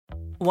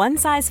One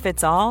size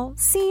fits all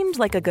seemed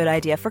like a good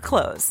idea for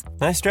clothes.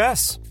 Nice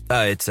dress.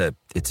 It's a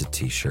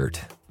t-shirt.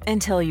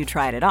 Until you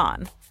tried it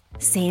on.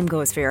 Same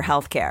goes for your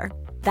healthcare.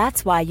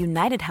 That's why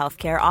United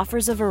Healthcare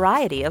offers a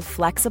variety of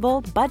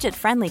flexible,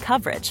 budget-friendly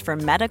coverage for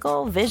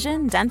medical,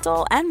 vision,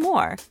 dental, and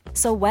more.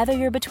 So whether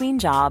you're between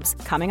jobs,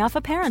 coming off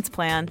a parent's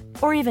plan,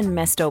 or even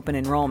missed open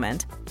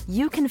enrollment,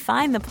 you can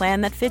find the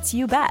plan that fits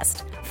you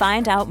best.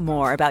 Find out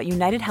more about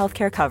United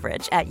Healthcare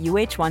coverage at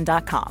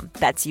uh1.com.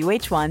 That's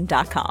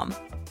uh1.com.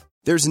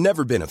 There's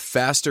never been a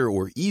faster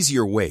or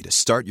easier way to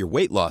start your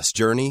weight loss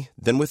journey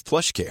than with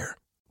PlushCare.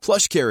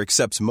 PlushCare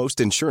accepts most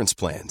insurance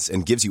plans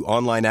and gives you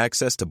online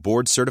access to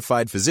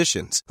board-certified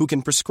physicians who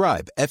can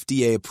prescribe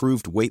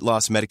FDA-approved weight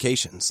loss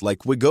medications like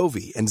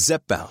Wegovy and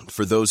Zepbound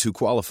for those who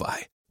qualify.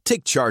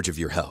 Take charge of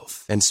your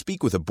health and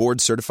speak with a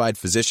board-certified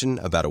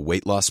physician about a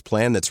weight loss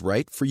plan that's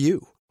right for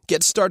you.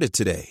 Get started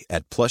today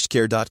at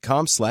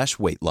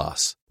plushcare.com/weight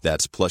loss.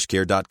 That's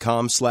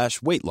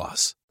plushcare.com/weight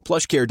loss.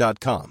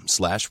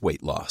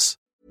 plushcare.com/weight loss.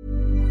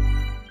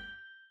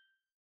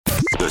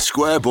 The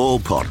Square Ball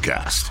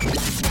Podcast.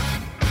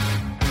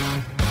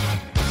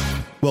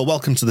 Well,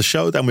 welcome to the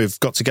show. Then we've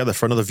got together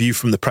for another view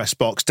from the press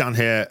box. Dan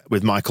here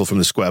with Michael from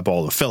the Square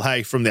Ball and Phil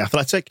Hay from The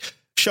Athletic.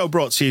 Show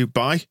brought to you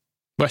by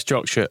West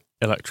Yorkshire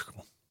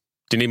Electrical.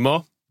 Do you need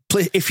more?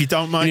 Please, if you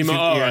don't mind. You need more?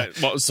 All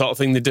right. What sort of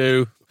thing they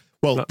do?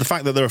 Well, the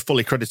fact that they're a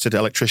fully accredited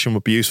electrician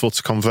would be useful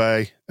to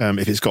convey.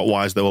 If it's got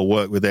wires, they will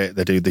work with it.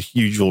 They do the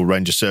usual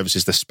range of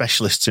services. They're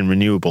specialists in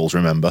renewables,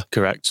 remember?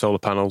 Correct. Solar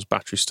panels,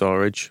 battery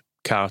storage,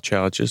 car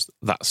chargers,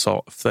 that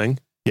sort of thing.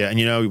 Yeah, and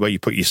you know where you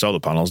put your solar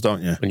panels,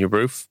 don't you? On your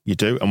roof. You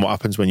do. And what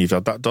happens when you've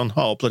had that done?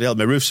 Oh, bloody hell,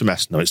 my roof's a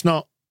mess. No, it's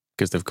not.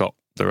 Because they've got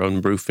their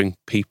own roofing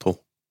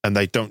people. And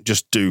they don't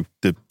just do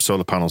the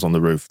solar panels on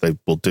the roof. They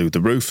will do the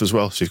roof as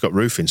well. So you've got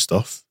roofing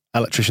stuff.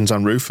 Electricians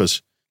and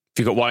roofers. If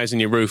you've got wires in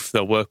your roof,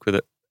 they'll work with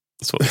it.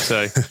 That's what they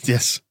say.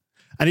 Yes.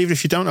 And even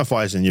if you don't have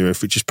wires in your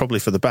roof, which is probably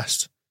for the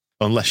best,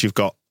 unless you've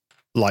got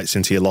lights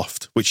into your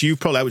loft, which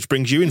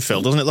brings you in,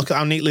 Phil, doesn't it? Look at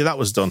how neatly that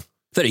was done.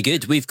 Very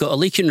good. We've got a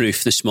leaking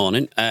roof this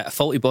morning, a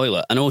faulty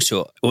boiler, and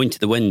also, owing to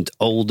the wind,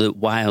 all the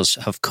wires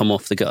have come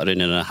off the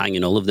guttering and are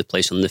hanging all over the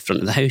place on the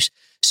front of the house.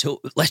 So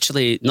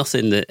literally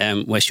nothing that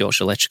West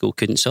Yorkshire Electrical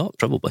couldn't sort,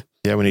 probably.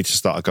 Yeah, we need to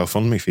start a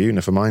GoFundMe for you.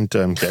 Never mind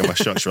getting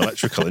West Yorkshire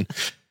Electrical in.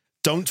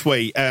 Don't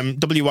we?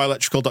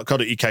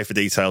 wyelectrical.co.uk for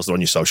details. They're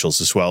on your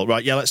socials as well.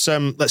 Right, yeah, let's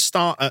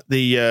start at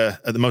the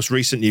most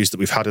recent news that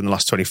we've had in the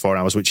last 24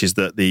 hours, which is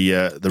that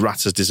the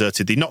Rat has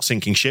deserted the not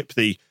sinking ship,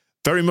 the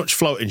very much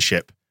floating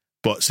ship,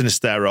 but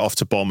Sinistera off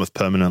to Bournemouth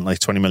permanently,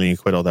 20 million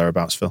quid or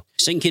thereabouts, Phil.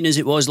 Sinking as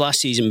it was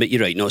last season, but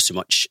you're right, not so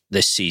much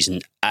this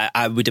season.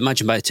 I would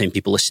imagine by the time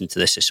people listen to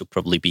this will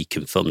probably be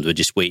confirmed. We're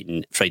just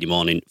waiting Friday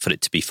morning for it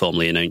to be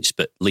formally announced,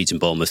 but Leeds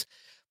and Bournemouth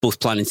both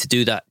planning to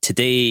do that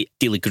today.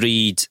 Deal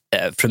agreed.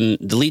 From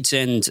the Leeds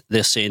end,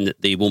 they're saying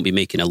that they won't be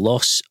making a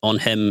loss on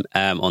him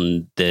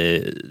on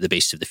the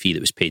basis of the fee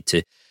that was paid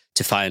to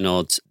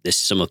Feyenoord this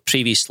summer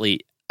previously.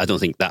 I don't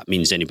think that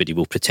means anybody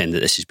will pretend that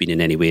this has been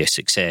in any way a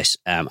success,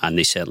 and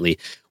they certainly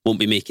won't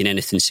be making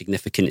anything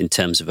significant in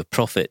terms of a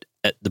profit.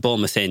 At the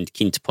Bournemouth end,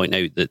 keen to point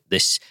out that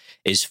this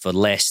is for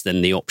less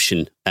than the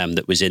option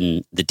that was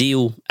in the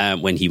deal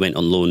when he went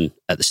on loan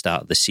at the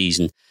start of the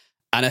season.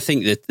 And I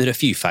think that there are a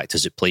few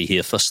factors at play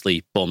here.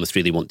 Firstly, Bournemouth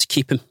really want to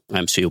keep him,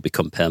 so he'll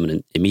become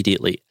permanent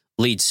immediately.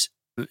 Leeds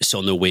saw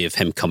no way of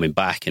him coming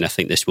back, and I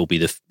think this will be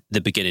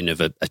the beginning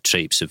of a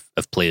traipse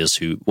of players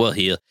who were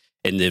here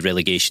in the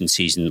relegation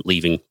season,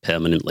 leaving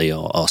permanently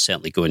or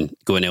certainly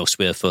going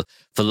elsewhere for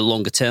the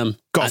longer term.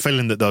 Got a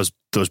feeling that those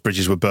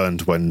bridges were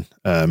burned when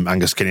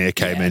Angus Kinnear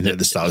came in at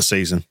the start of the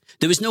season.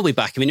 There was no way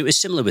back. I mean, it was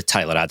similar with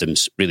Tyler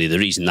Adams, really. The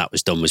reason that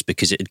was done was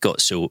because it had got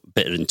so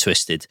bitter and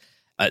twisted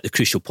at the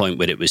crucial point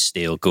where it was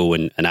stay or go,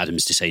 and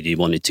Adams decided he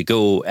wanted to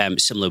go.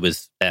 Similar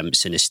with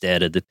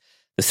Sinistera, the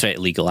threat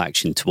of legal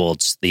action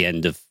towards the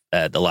end of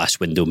the last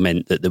window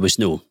meant that there was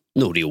no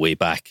real way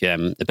back. A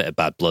bit of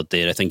bad blood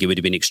there. I think it would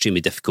have been extremely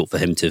difficult for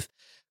him to have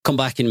come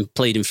back and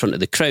played in front of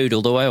the crowd,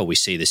 although I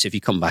always say this, if you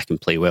come back and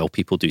play well,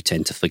 people do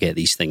tend to forget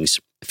these things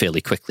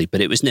fairly quickly,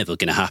 but it was never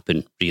going to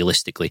happen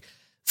realistically.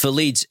 For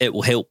Leeds, it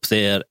will help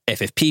their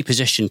FFP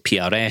position,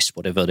 PRS,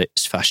 whatever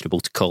it's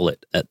fashionable to call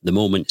it at the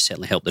moment,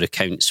 certainly help their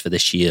accounts for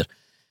this year.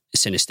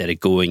 Sinistera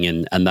going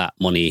and that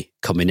money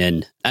coming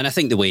in. And I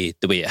think the way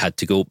it had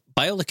to go,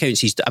 by all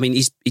accounts, he's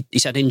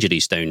had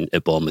injuries down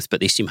at Bournemouth, but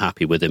they seem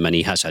happy with him and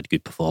he has had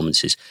good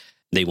performances.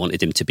 They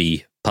wanted him to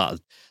be part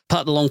of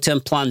the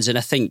long-term plans, and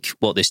I think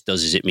what this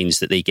does is it means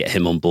that they get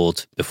him on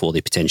board before they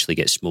potentially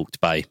get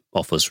smoked by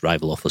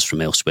rival offers from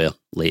elsewhere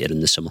later in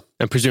the summer.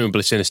 And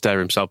presumably Sinistera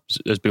himself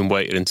has been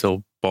waiting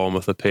until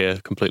Bournemouth appear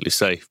completely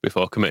safe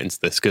before committing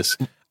to this, because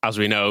as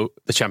we know,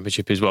 the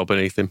Championship is well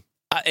beneath him.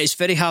 It's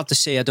very hard to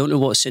say. I don't know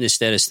what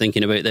Sinistera is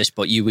thinking about this,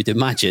 but you would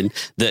imagine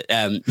that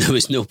there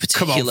was no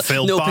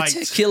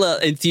particular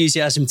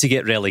enthusiasm to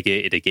get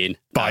relegated again.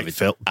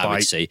 Phil, I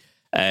would say.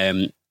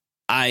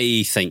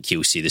 I think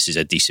he'll see this as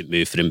a decent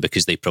move for him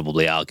because they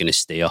probably are going to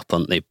stay up,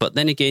 aren't they? But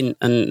then again,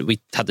 and we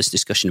had this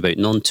discussion about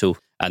Gnonto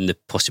and the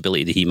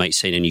possibility that he might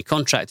sign a new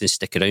contract and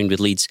stick around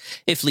with Leeds.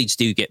 If Leeds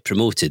do get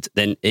promoted,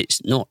 then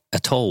it's not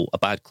at all a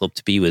bad club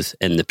to be with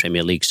in the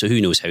Premier League. So who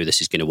knows how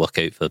this is going to work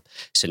out for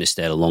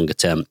Sinisterra longer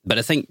term. But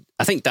I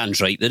think Dan's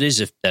right. There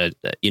is a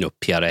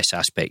PRS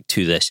aspect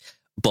to this,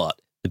 but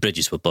the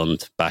bridges were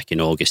burned back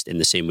in August in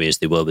the same way as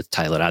they were with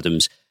Tyler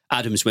Adams.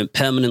 Adams went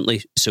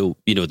permanently, so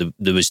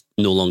there was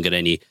no longer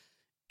any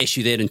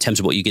issue there in terms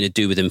of what you're going to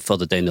do with him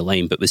further down the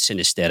line. But with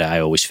Sinisterra,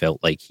 I always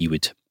felt like he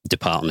would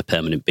depart on a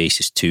permanent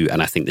basis too,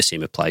 and I think the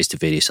same applies to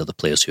various other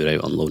players who are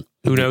out on loan.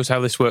 Who knows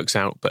how this works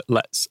out, but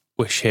let's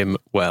wish him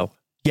well.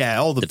 Yeah,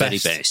 all the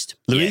best. Very best.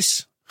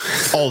 Luis,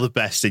 all the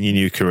best in your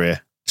new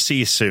career. See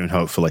you soon,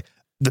 hopefully.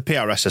 The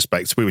PRS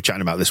aspect, we were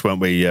chatting about this,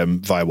 weren't we,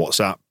 via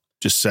WhatsApp,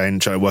 just trying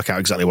to work out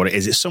exactly what it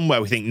is. It's somewhere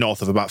we think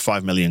north of about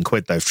 5 million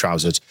quid they've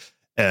trousered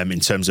in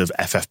terms of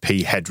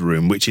FFP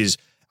headroom, which is,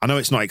 I know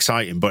it's not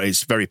exciting, but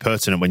it's very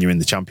pertinent when you're in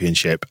the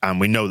Championship. And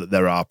we know that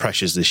there are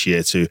pressures this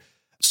year to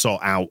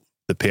sort out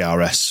the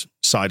PRS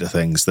side of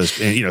things. There's,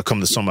 come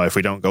the summer, if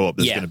we don't go up,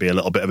 there's going to be a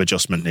little bit of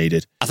adjustment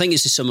needed. I think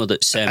it's the summer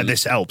that's... and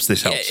this helps.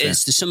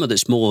 It's the summer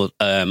that's more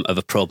of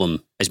a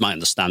problem, is my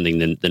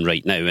understanding, than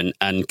right now.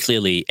 And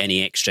clearly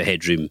any extra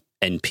headroom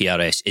in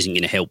PRS isn't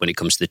going to help when it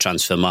comes to the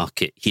transfer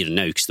market here and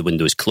now, because the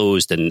window is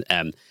closed and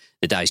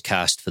the die's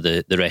cast for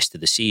the rest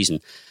of the season.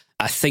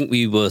 I think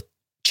we were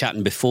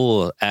chatting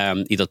before,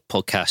 either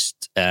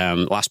last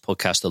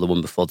podcast or the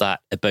one before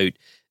that, about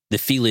the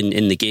feeling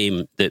in the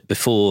game that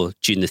before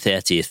June the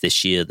 30th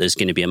this year, there's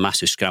going to be a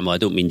massive scramble. I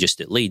don't mean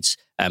just at Leeds,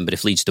 but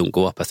if Leeds don't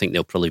go up, I think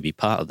they'll probably be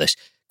part of this.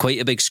 Quite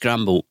a big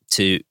scramble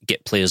to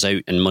get players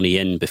out and money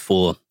in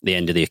before the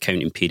end of the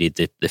accounting period,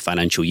 the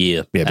financial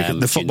year. Yeah, because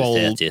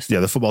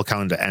the football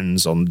calendar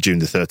ends on June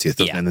the 30th,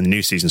 and then the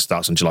new season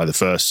starts on July the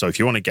 1st. So if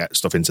you want to get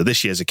stuff into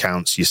this year's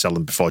accounts, you sell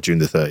them before June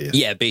the 30th.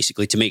 Yeah,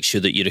 basically to make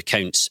sure that your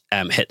accounts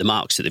hit the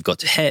marks that they've got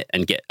to hit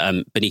and get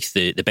beneath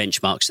the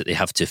benchmarks that they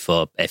have to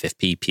for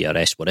FFP,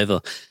 PRS, whatever.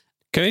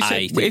 I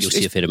think you'll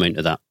see a fair amount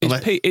of that.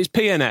 It's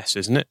PNS,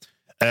 isn't it?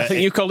 I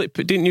think you called it,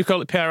 didn't you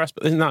call it PRS,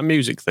 but isn't that a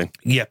music thing?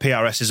 Yeah,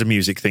 PRS is a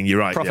music thing, you're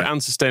right. Profit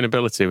and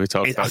sustainability we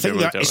talked about.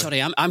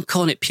 Sorry, I'm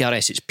calling it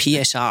PRS, it's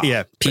PSR.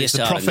 Yeah,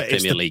 PSR in the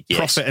Premier League. Yes.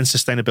 Profit and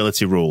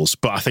sustainability rules,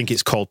 but I think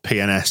it's called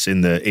PNS in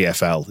the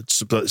EFL.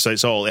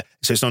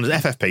 So it's known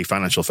as FFP,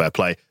 Financial Fair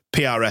Play.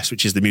 PRS,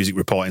 which is the music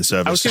reporting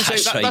service. I was going to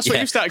say, that's what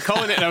you started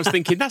calling it, and I was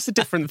thinking, that's a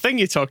different thing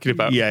you're talking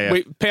about. Yeah.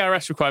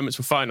 PRS requirements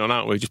were fine on,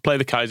 aren't we? Just play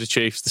the Kaiser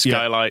Chiefs, the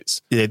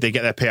Skylights. Yeah, they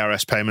get their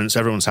PRS payments,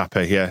 everyone's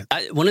happy, yeah.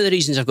 One of the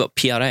reasons I've got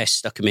PRS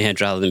stuck in my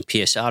head rather than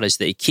PSR is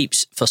that it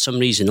keeps, for some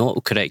reason,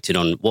 auto-correcting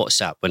on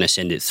WhatsApp when I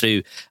send it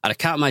through, and I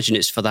can't imagine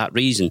it's for that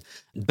reason,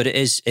 but it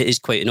is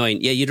quite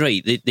annoying. Yeah, you're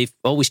right, they've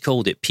always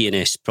called it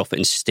PNS, Profit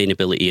and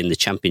Sustainability in the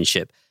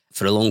Championship.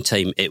 For a long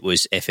time, it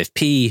was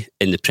FFP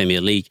in the Premier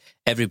League.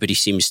 Everybody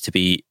seems to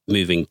be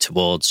moving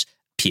towards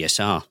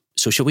PSR.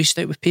 So shall we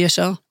stick with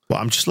PSR? Well,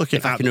 I'm just looking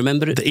if I can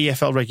remember it. The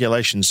EFL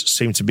regulations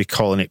seem to be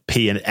calling it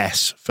P and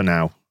S for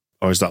now.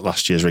 Or is that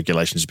last year's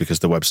regulations because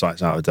the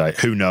website's out of date?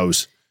 Who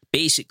knows?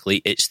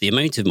 Basically, it's the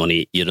amount of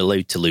money you're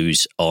allowed to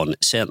lose on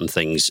certain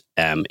things,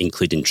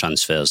 including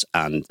transfers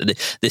and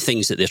the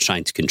things that they're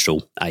trying to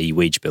control, i.e.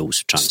 wage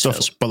bills,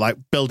 transfers. But like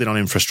building on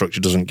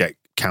infrastructure doesn't get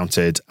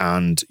counted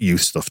and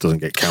youth stuff doesn't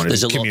get counted.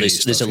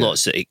 There's a lot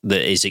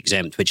that is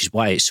exempt, which is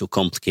why it's so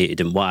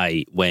complicated and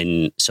why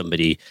when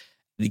somebody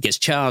gets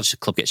charged, a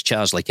club gets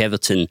charged like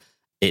Everton,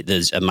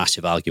 there's a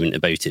massive argument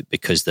about it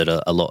because there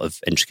are a lot of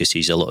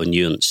intricacies, a lot of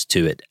nuance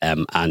to it,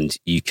 and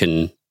you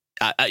can...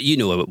 you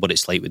know what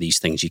it's like with these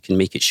things. You can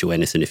make it show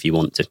anything if you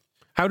want to.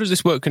 How does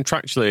this work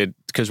contractually?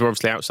 Because we're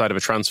obviously outside of a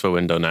transfer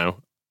window now.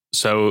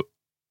 So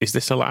is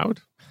this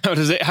allowed? How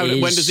does it?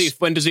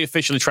 When does he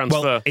officially transfer?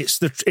 Well, it's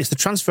the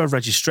transfer of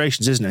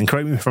registrations, isn't it? And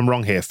correct me if I'm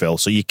wrong here, Phil.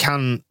 So you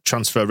can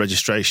transfer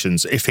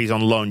registrations. If he's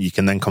on loan, you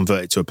can then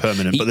convert it to a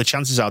permanent. But the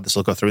chances are this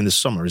will go through in the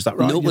summer. Is that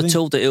right? No, we're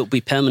told that it'll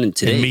be permanent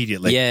today.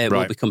 Immediately. Yeah, it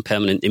will become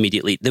permanent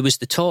immediately. There was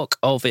the talk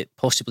of it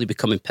possibly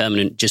becoming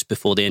permanent just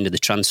before the end of the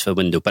transfer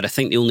window. But I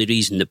think the only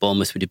reason that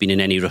Bournemouth would have been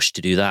in any rush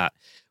to do that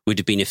would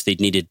have been if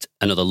they'd needed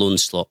another loan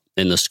slot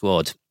in the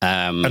squad.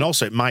 And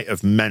also it might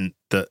have meant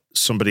that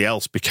somebody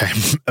else became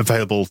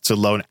available to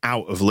loan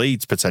out of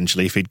Leeds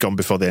potentially if he'd gone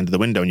before the end of the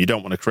window, and you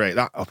don't want to create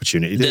that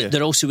opportunity, do you?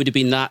 There also would have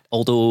been that,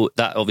 although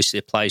that obviously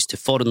applies to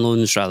foreign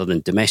loans rather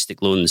than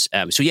domestic loans.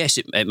 So yes,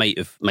 it might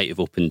have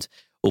opened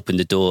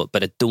the door,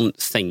 but I don't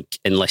think,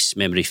 unless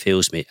memory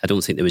fails me, I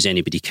don't think there was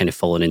anybody kind of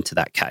falling into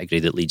that category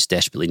that Leeds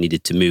desperately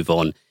needed to move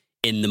on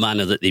in the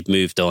manner that they've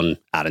moved on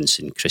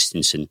Aronson,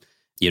 Christensen,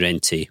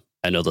 Llorente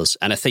and others.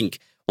 And I think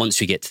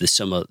once we get to the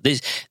summer,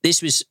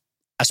 this was,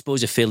 I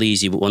suppose, a fairly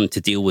easy one to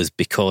deal with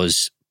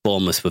because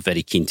Bournemouth were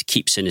very keen to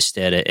keep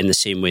Sinisterra in the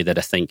same way that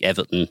I think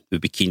Everton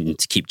would be keen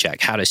to keep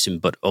Jack Harrison,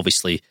 but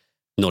obviously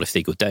not if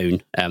they go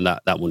down.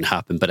 That won't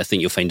happen. But I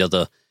think you'll find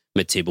other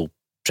mid-table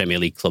Premier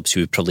League clubs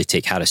who would probably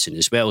take Harrison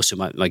as well. So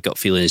my gut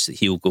feeling is that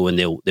he'll go and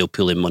they'll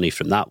pull in money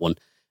from that one.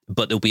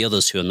 But there'll be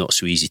others who are not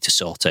so easy to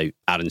sort out.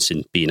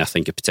 Aronson being, I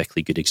think, a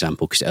particularly good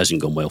example because it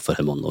hasn't gone well for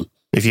him on loan.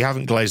 If you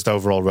haven't glazed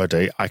over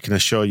already, I can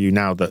assure you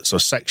now that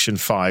Section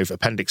 5,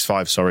 Appendix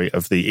 5,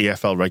 of the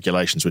EFL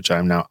regulations, which I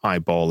am now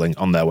eyeballing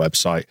on their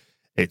website,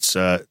 it's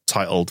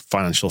titled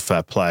Financial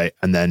Fair Play,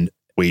 and then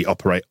we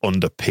operate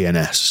under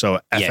P&S. So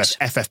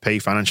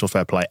FFP, Financial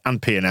Fair Play,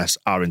 and P&S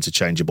are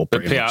interchangeable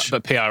pretty much.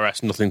 But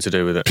PRS, nothing to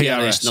do with it.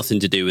 PRS,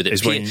 nothing to do with it.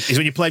 Is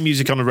when you play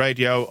music on the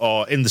radio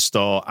or in the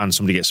store and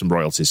somebody gets some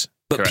royalties.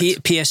 But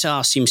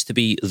PSR seems to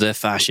be the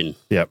fashion.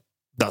 Yep.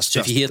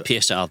 So if you hear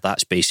PSR,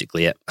 that's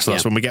basically it. So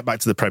that's when we get back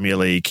to the Premier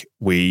League,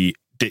 we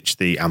ditch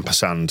the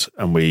ampersand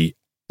and we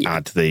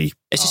add the...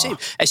 It's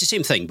the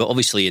same thing, but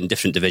obviously in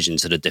different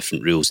divisions there are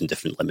different rules and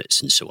different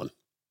limits and so on.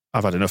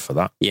 I've had enough for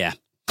that. Yeah.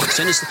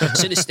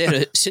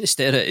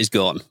 Sinistera is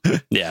gone.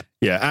 Yeah.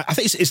 Yeah, I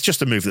think it's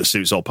just a move that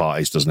suits all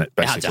parties, doesn't it?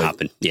 Basically. It had to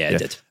happen. Yeah,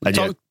 it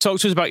did. Talk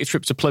to us about your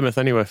trip to Plymouth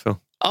anyway,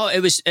 Phil. Oh,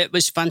 it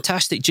was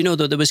fantastic. Do you know,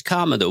 though, there was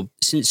karma, though.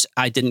 Since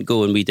I didn't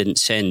go and we didn't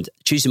send,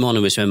 Tuesday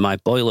morning was when my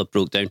boiler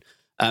broke down.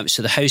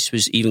 So the house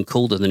was even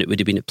colder than it would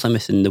have been at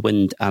Plymouth in the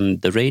wind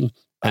and the rain.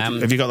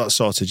 Have you got that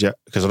sorted yet?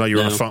 Because I know you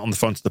were on the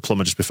phone to the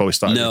plumber just before we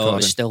started recording.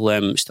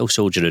 No, it's still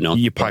soldiering on.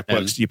 Your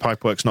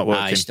pipework's not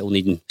working. Still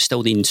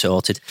needing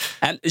sorted.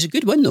 It was a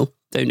good win, though,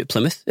 down at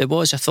Plymouth. It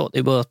was. I thought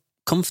they were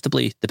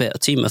comfortably the better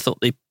team. I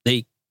thought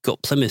they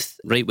got Plymouth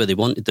right where they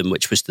wanted them,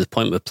 which was to the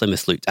point where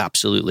Plymouth looked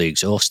absolutely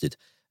exhausted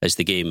as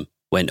the game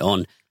went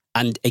on.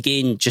 And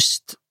again,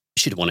 just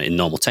should have won it in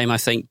normal time, I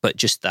think, but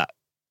just that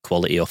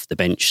quality off the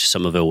bench,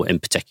 Somerville in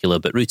particular,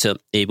 but Ruta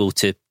able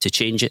to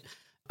change it.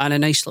 And a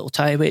nice little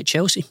tie away at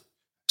Chelsea.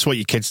 It's what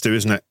your kids do,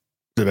 isn't it?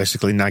 They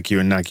basically nag you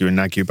and nag you and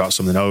nag you about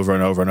something over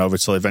and over and over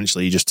till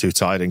eventually you're just too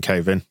tired and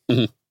cave in.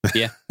 Mm-hmm.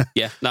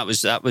 Yeah. That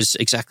was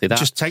exactly that.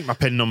 Just take my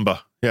PIN number.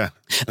 Yeah.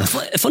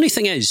 The funny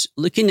thing is,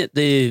 looking at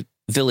the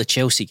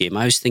Villa-Chelsea game,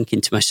 I was thinking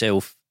to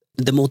myself,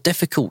 the more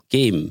difficult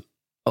game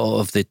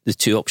of the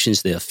two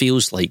options there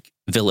feels like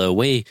Villa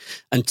away,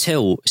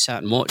 until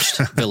sat and watched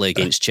Villa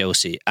against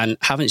Chelsea and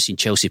haven't seen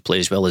Chelsea play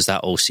as well as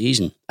that all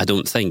season, I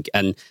don't think.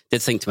 And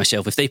did think to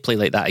myself, if they play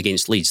like that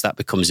against Leeds, that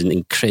becomes an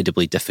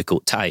incredibly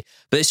difficult tie.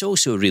 But it's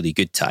also a really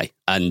good tie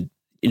and,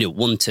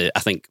 one to, I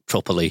think,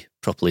 properly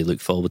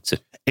look forward to.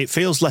 It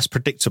feels less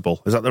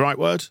predictable. Is that the right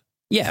word?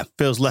 Yeah.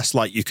 Feels less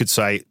like you could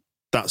say,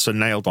 that's a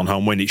nailed-on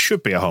home win. It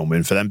should be a home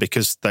win for them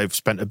because they've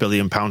spent £1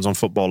 billion on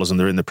footballers and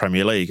they're in the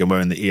Premier League and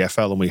we're in the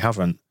EFL and we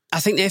haven't. I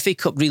think the FA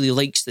Cup really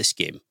likes this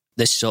game,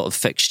 this sort of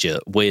fixture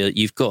where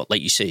you've got,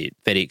 like you say, a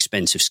very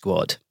expensive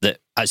squad that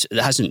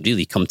hasn't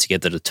really come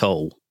together at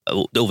all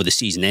over the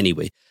season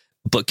anyway,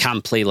 but can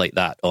play like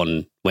that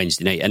on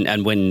Wednesday night.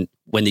 And when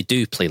they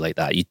do play like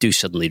that, you do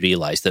suddenly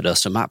realise there are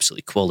some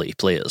absolutely quality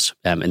players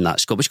in that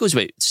squad, which goes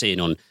without saying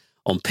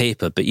on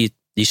paper, but you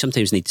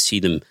sometimes need to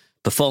see them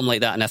perform like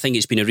that. And I think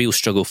it's been a real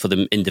struggle for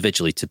them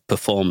individually to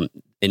perform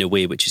in a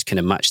way which has kind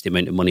of matched the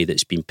amount of money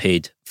that's been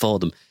paid for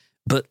them.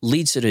 But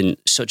Leeds are in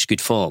such good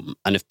form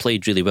and have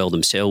played really well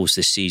themselves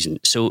this season.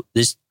 So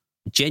there's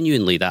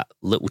genuinely that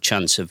little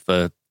chance of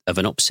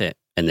an upset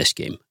in this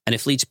game. And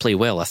if Leeds play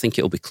well, I think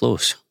it'll be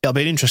close. It'll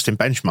be an interesting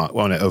benchmark,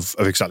 won't it, of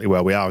exactly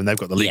where we are. And they've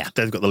got the league. Yeah.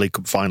 They've got the League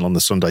Cup final on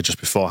the Sunday just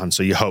beforehand.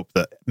 So you hope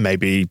that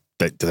maybe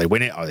do they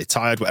win it? Are they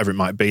tired? Whatever it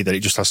might be, that it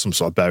just has some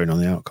sort of bearing on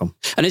the outcome.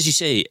 And as you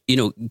say,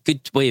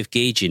 good way of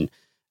gauging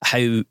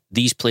how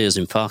these players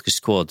in Farke's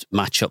squad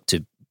match up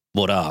to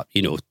what are,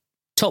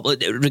 top,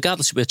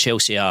 regardless of where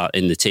Chelsea are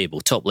in the table,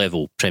 top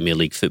level Premier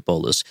League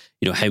footballers,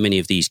 how many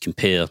of these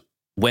compare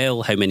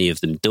well, how many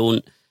of them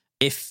don't.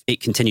 If it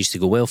continues to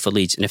go well for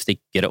Leeds and if they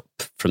get up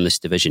from this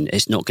division,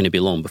 it's not going to be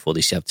long before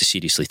they have to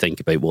seriously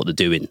think about what they're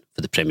doing for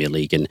the Premier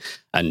League. And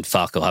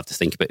Farke will have to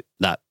think about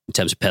that in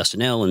terms of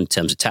personnel and in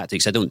terms of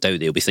tactics. I don't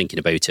doubt they'll be thinking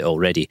about it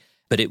already,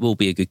 but it will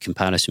be a good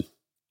comparison.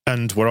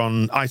 And we're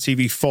on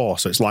ITV4,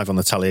 so it's live on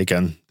the telly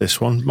again,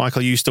 this one.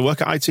 Michael, you used to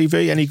work at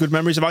ITV. Any good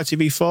memories of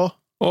ITV4?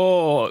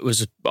 Oh, it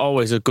was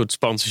always a good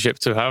sponsorship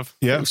to have.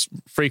 Yeah. It was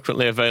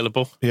frequently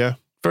available. Yeah.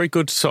 Very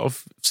good sort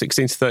of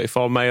 16 to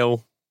 34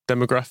 male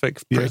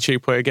demographic. Pretty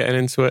cheap way of getting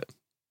into it.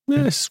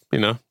 Yes,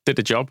 did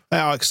a job.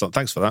 Oh, excellent.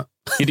 Thanks for that.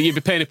 You'd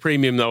be paying a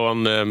premium, though,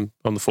 on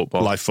the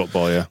football. Live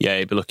football, yeah. Yeah,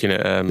 you'd be looking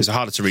at... it's a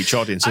harder to reach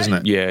audience, isn't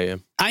it? Yeah.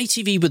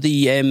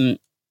 ITV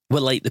were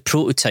like the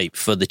prototype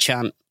for the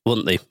chant,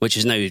 weren't they? Which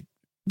is now...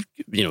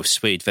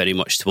 swayed very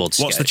much towards...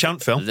 What's the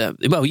chant, Phil?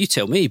 Well, you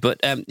tell me, but,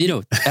 swayed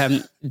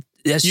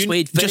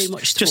very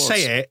much towards... Just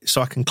say it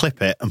so I can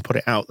clip it and put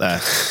it out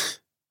there.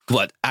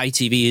 What,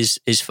 ITV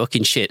is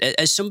fucking shit.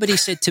 As somebody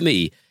said to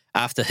me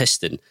after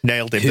Histon...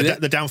 Nailed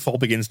it. The downfall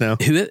begins now.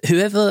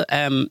 Whoever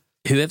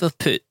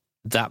put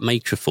that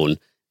microphone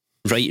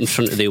right in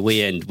front of the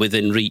away end,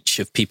 within reach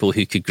of people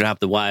who could grab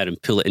the wire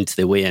and pull it into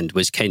the away end,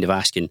 was kind of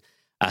asking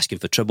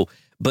for trouble.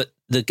 But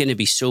there are going to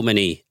be so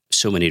many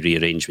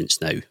rearrangements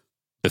now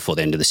before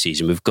the end of the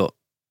season. We've got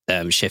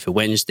Sheffield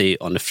Wednesday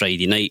on a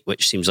Friday night,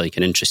 which seems like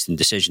an interesting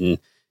decision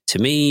to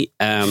me,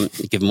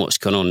 given what's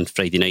gone on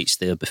Friday nights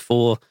there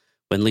before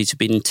when Leeds have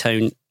been in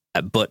town.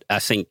 But I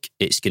think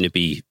it's going to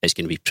be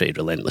pretty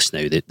relentless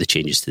now, the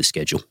changes to the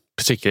schedule.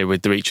 particularly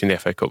with reaching the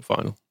FA Cup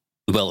final.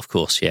 Well, of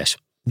course, yes.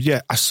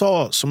 Yeah, I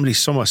saw somebody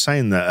somewhere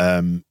saying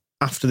that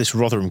after this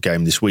Rotherham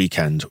game this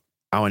weekend,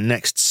 our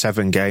next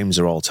 7 games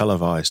are all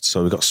televised.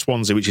 So we've got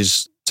Swansea, which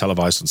is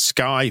televised on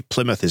Sky.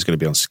 Plymouth is going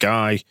to be on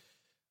Sky.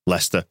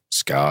 Leicester,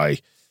 Sky.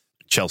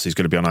 Chelsea's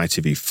going to be on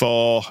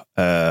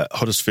ITV4.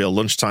 Huddersfield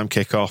lunchtime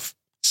kickoff,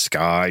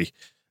 Sky.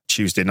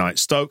 Tuesday night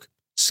Stoke,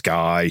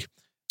 Sky.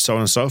 So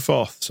on and so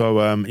forth. So,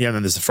 and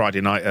then there's the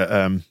Friday night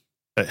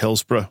at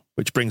Hillsborough,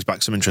 which brings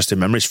back some interesting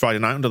memories. Friday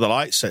night under the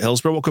lights at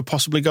Hillsborough. What could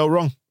possibly go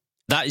wrong?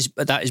 That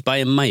is by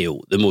a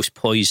mile the most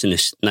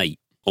poisonous night,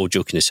 all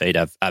joking aside,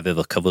 I've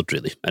ever covered,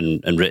 really,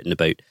 and written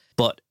about.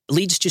 But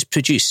Leeds just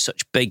produce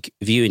such big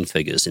viewing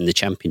figures in the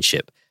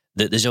Championship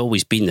that there's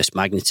always been this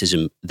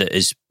magnetism that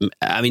is,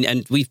 I mean,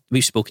 and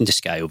we've spoken to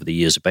Sky over the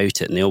years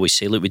about it, and they always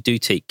say, look, we do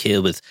take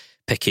care with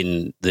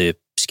picking the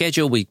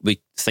schedule. We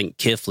think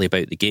carefully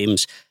about the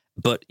games,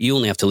 but you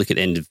only have to look at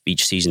the end of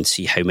each season to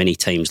see how many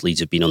times Leeds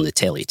have been on the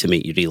telly to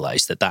make you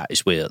realise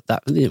that's where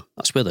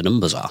the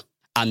numbers are.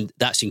 And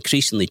that's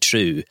increasingly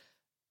true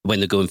when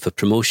they're going for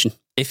promotion.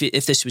 If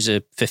this was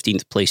a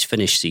 15th place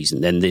finish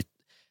season, then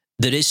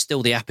there is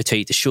still the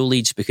appetite to show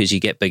Leeds because you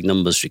get big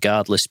numbers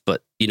regardless.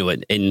 But,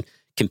 in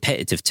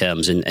competitive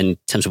terms, in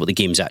terms of what the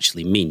games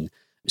actually mean,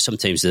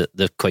 sometimes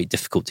they're quite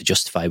difficult to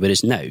justify.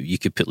 Whereas now, you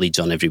could put Leeds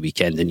on every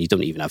weekend and you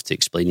don't even have to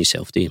explain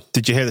yourself, do you?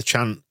 Did you hear the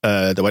chant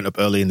that went up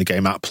early in the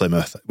game at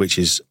Plymouth, which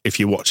is, if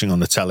you're watching on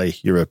the telly,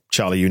 you're a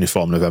Charlie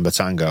uniform November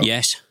Tango?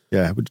 Yes.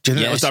 Yeah. Do you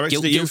think that was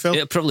directed at you, Phil?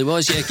 It probably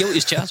was, yeah. Guilty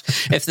as charged.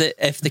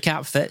 If the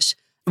cap fits.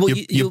 Well,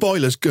 your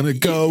boiler's going to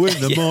go in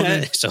the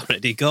morning. It's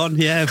already gone,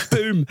 yeah.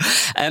 Boom.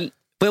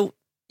 Well,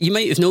 you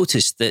might have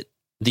noticed that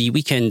the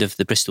weekend of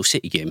the Bristol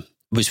City game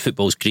was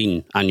football's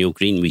annual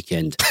green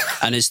weekend.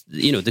 And as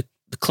the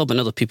club and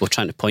other people are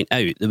trying to point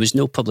out, there was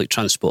no public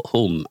transport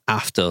home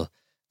after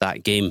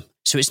that game.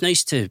 So it's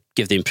nice to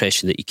give the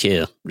impression that you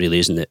care, really,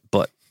 isn't it?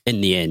 But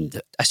in the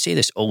end, I say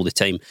this all the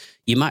time,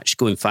 your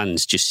match-going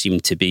fans just seem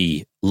to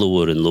be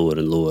lower and lower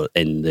and lower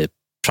in the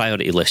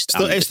priority list.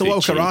 It's the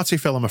woke-karate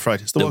film, I'm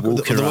afraid. It's the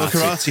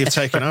woke-karate have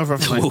taken over.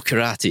 The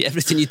woke-karate.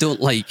 Everything you don't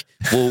like,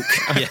 woke.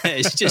 Yeah,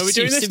 it's just. Are we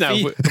doing this now?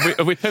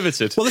 Have we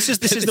pivoted? Well, this is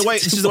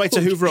the way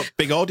to hoover up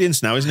big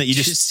audience now, isn't it? You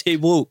just say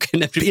woke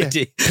and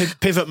everybody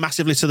pivot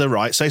massively to the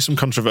right, say some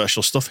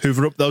controversial stuff,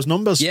 hoover up those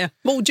numbers. Yeah.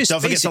 Well, just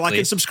don't forget to like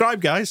and subscribe,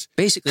 guys.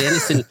 Basically,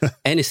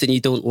 anything you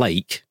don't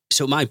like.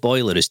 So my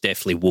boiler is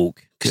definitely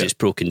woke because it's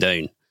broken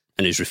down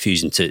and is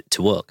refusing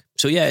to work.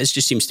 So yeah, it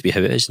just seems to be how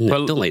it is, isn't it?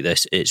 Well, don't like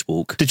this, it's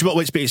woke.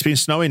 It's been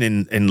snowing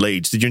in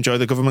Leeds. Did you enjoy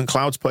the government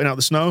clouds putting out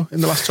the snow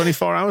in the last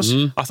 24 hours?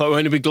 I thought it was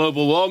going to be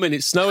global warming.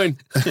 It's snowing.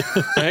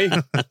 Hey?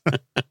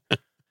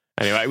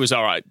 Anyway, it was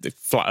all right.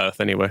 Flat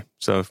Earth anyway.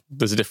 So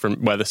there's a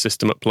different weather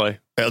system at play.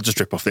 It'll just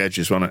drip off the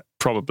edges, won't it?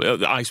 Probably.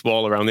 The ice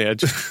wall around the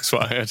edge. That's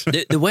what I heard.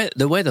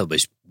 The weather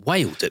was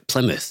wild at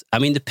Plymouth. I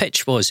mean, the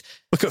pitch was...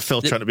 Look at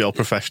Phil trying to be all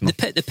professional.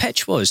 The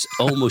pitch was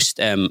almost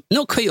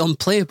not quite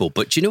unplayable,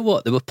 but do you know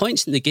what? There were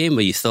points in the game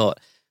where you thought,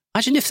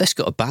 imagine if this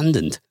got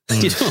abandoned.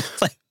 Going to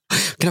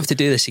have to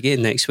do this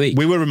again next week.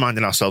 We were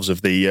reminding ourselves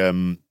of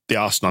the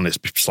Arsenal, it's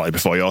slightly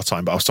before your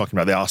time, but I was talking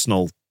about the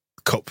Arsenal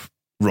Cup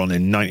run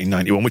in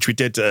 1991, which we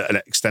did an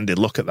extended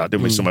look at that,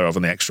 didn't we? Somewhere over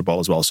on the Extra Ball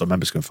as well, so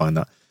members can find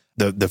that.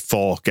 The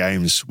 4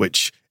 games,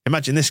 which,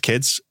 imagine this,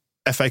 kids,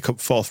 FA Cup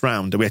 4th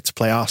round, and we had to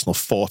play Arsenal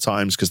 4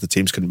 times because the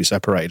teams couldn't be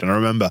separated. And I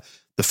remember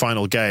the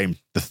final game,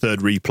 the 3rd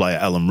replay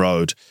at Ellen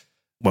Road,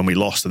 when we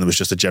lost, and there was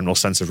just a general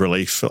sense of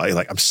relief.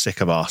 Like I'm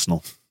sick of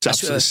Arsenal.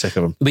 Absolutely sick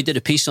of them. We did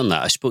a piece on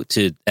that. I spoke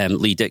to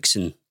Lee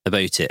Dixon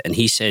about it, and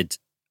he said,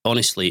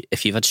 honestly,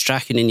 if you've had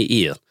Strachan in your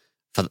ear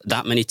for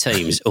that many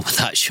times over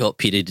that short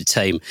period of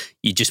time,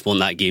 you just want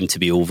that game to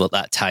be over,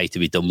 that tie to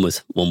be done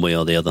with one way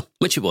or the other,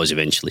 which it was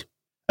eventually.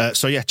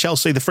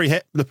 Chelsea,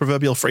 the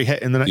proverbial free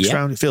hit in the next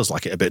round. It feels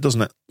like it a bit,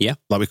 doesn't it? Yeah.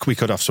 Like we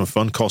could have some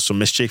fun, cause some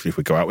mischief. If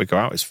we go out,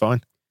 it's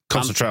fine.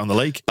 Concentrate on the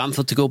league.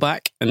 Bamford to go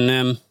back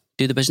and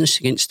do the business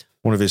against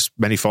one of his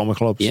many former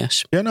clubs.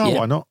 Yes. Yeah, no,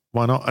 Why not?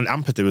 Why not? And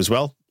Ampadu as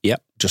well.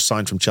 Yep. Just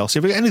signed from Chelsea.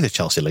 Have we got any of the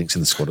Chelsea links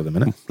in the squad at the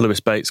minute?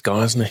 Lewis Bates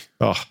guy, isn't he?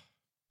 Oh,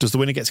 does the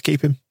winner get to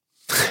keep him?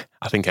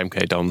 I think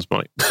MK Dons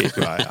might keep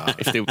him. Right.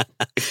 If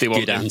they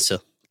want Good answer.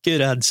 Good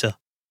answer.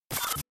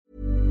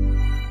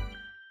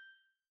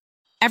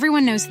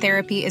 Everyone knows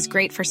therapy is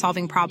great for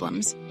solving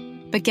problems,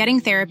 but getting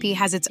therapy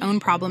has its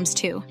own problems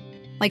too,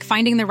 like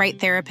finding the right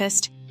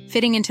therapist,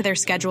 fitting into their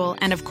schedule,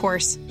 and of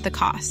course, the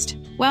cost.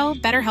 Well,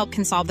 BetterHelp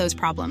can solve those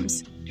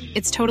problems.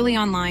 It's totally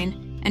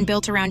online and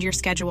built around your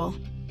schedule.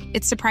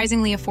 It's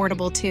surprisingly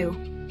affordable too.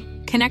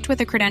 Connect with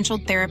a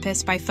credentialed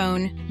therapist by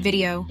phone,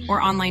 video,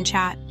 or online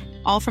chat,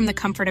 all from the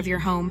comfort of your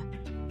home.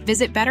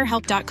 Visit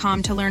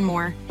BetterHelp.com to learn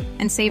more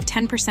and save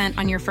 10%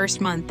 on your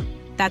first month.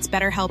 That's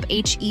BetterHelp,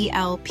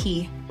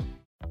 H-E-L-P.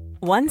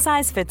 One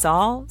size fits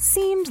all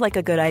seemed like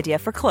a good idea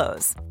for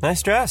clothes.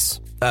 Nice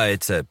dress.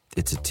 It's a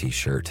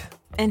t-shirt.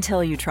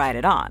 Until you tried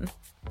it on.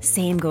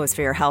 Same goes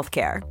for your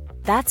healthcare.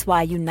 That's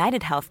why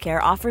United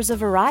Healthcare offers a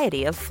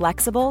variety of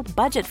flexible,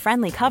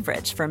 budget-friendly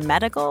coverage for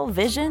medical,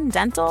 vision,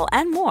 dental,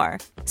 and more.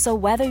 So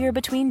whether you're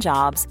between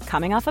jobs,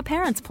 coming off a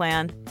parent's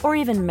plan, or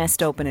even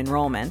missed open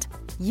enrollment,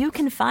 you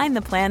can find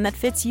the plan that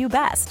fits you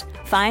best.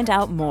 Find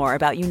out more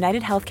about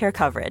United Healthcare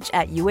coverage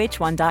at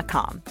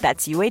UH1.com.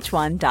 That's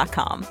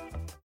UH1.com.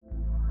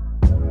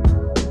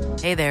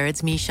 Hey there,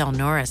 it's Michelle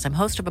Norris. I'm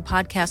host of a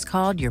podcast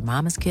called Your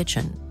Mama's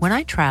Kitchen. When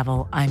I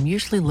travel, I'm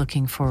usually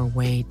looking for a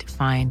way to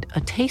find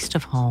a taste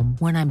of home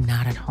when I'm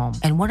not at home.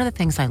 And one of the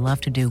things I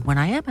love to do when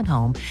I am at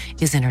home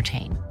is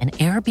entertain. And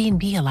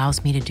Airbnb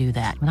allows me to do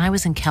that. When I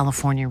was in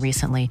California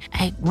recently,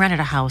 I rented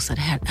a house that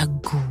had a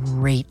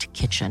great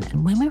kitchen.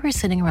 And when we were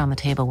sitting around the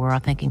table, we were all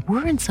thinking,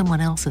 we're in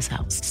someone else's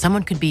house.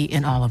 Someone could be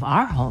in all of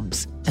our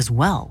homes as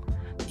well.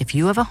 If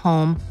you have a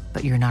home,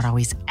 but you're not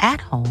always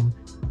at home,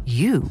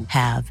 you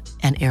have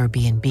an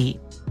Airbnb.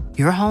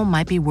 Your home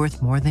might be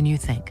worth more than you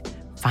think.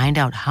 Find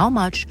out how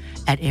much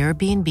at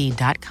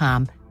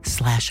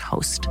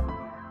airbnb.com/host.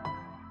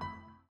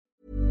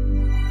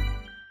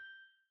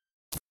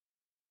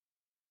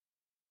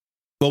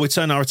 Well, we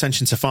turn our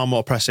attention to far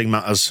more pressing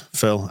matters,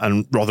 Phil,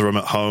 and Rotherham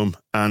at home.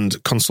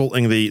 And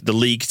consulting the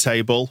league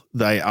table,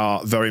 they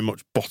are very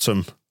much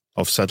bottom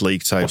of said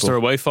league table. What's their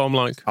away form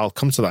like? I'll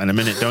come to that in a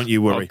minute, don't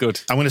you worry. Oh,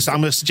 good. I'm going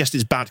to suggest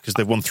it's bad because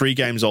they've won 3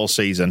 games all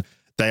season.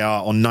 They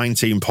are on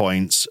 19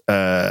 points.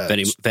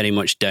 Very, very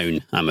much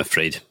down, I'm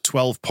afraid.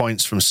 12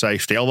 points from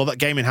safety. Although that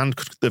game in hand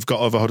they've got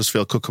over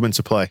Huddersfield could come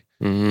into play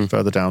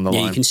further down the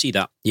line. Yeah, you can see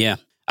that. Yeah.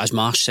 As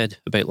Marsh said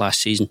about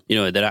last season,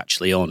 they're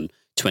actually on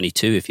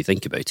 22 if you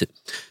think about it.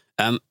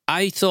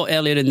 I thought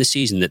earlier in the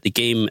season that the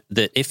game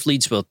that if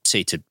Leeds were,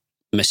 say, to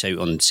miss out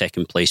on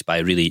second place by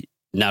a really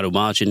narrow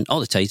margin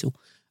or the title,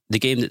 the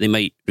game that they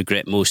might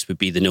regret most would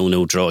be the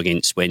 0-0 draw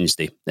against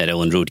Wednesday at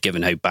Elland Road,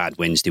 given how bad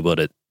Wednesday were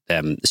at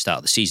the start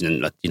of the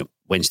season. And,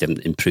 Wednesday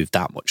haven't improved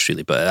that much,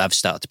 really, but I've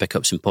started to pick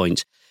up some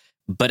points.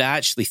 But I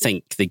actually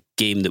think the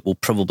game that will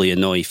probably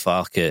annoy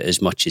Farke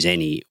as much as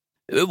any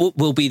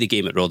will be the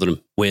game at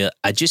Rotherham, where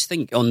I just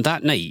think on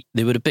that night,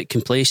 they were a bit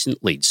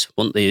complacent, Leeds,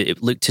 weren't they?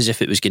 It looked as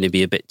if it was going to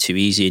be a bit too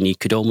easy, and you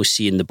could almost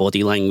see in the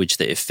body language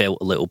that it felt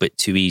a little bit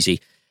too easy.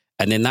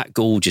 And then that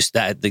goal,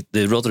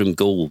 the Rotherham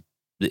goal,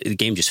 the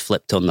game just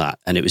flipped on that,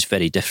 and it was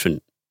very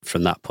different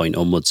from that point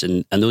onwards.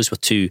 And those were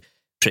 2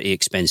 pretty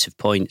expensive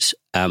points.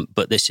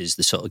 But this is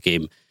the sort of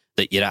game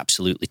that you're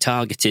absolutely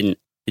targeting.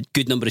 A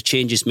good number of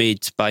changes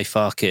made by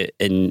Farke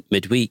in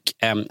midweek.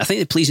 I think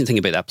the pleasing thing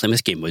about that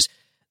Plymouth game was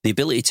the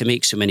ability to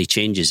make so many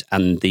changes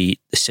and the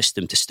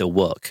system to still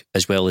work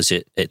as well as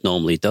it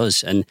normally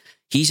does. And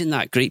he's in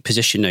that great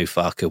position now,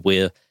 Farke,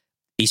 where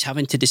he's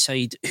having to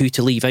decide who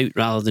to leave out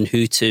rather than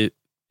who to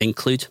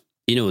include.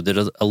 There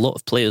are a lot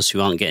of players who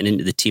aren't getting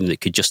into the team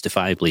that could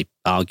justifiably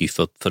argue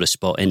for a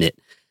spot in it.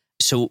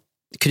 So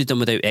could have done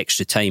without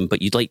extra time,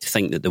 but you'd like to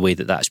think that the way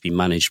that that's been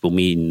managed will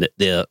mean that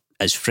they're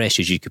as fresh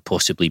as you could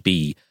possibly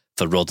be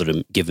for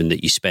Rotherham, given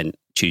that you spent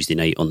Tuesday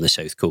night on the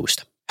South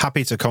Coast.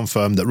 Happy to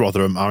confirm that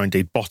Rotherham are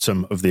indeed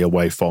bottom of the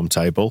away form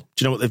table.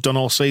 Do you know what they've done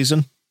all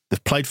season?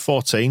 They've played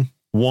 14,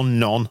 won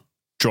none,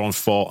 drawn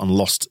 4 and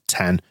lost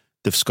 10.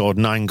 They've scored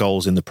 9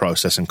 goals in the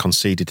process and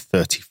conceded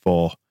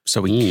 34.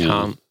 So we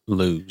can't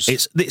lose.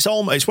 It's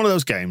one of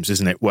those games,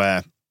 isn't it,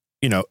 where,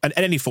 and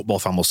any football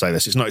fan will say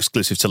this, it's not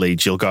exclusive to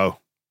Leeds. You'll go,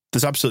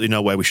 there's absolutely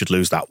no way we should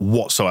lose that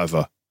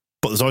whatsoever.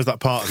 But there's always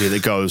that part of you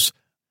that goes,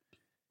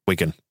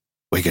 Wigan,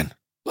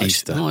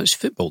 Easter. It's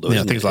football, though.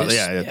 Isn't things it? like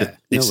that.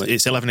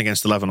 It's 11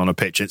 against 11 on a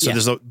pitch.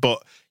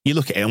 But you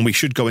look at it, and we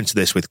should go into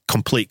this with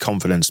complete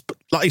confidence. But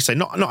like you say,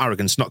 not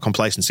arrogance, not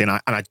complacency, and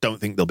I don't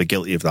think they'll be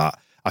guilty of that.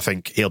 I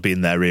think he'll be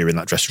in their ear in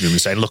that dressing room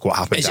and saying, "Look what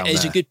happened down there."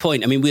 It's a good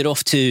point. I mean, we're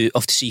off to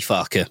see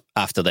Farke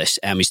after this.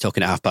 He's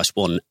talking at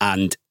 1:30,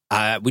 and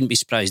I wouldn't be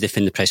surprised if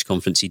in the press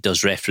conference he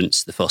does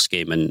reference the first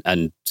game and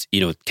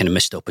kind of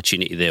missed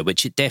opportunity there,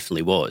 which it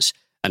definitely was.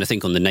 And I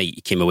think on the night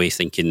he came away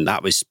thinking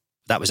that was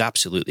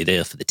absolutely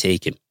there for the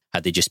taking.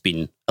 Had they just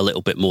been a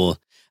little bit more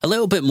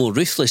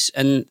ruthless,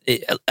 and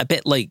a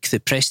bit like the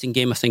Preston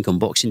game, I think on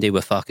Boxing Day,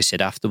 where Farke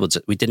said afterwards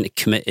that we didn't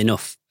commit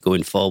enough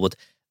going forward.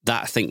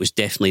 That I think was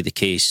definitely the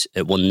case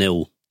at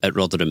 1-0 at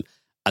Rotherham.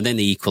 And then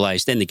they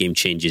equalised, then the game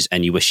changes,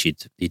 and you wish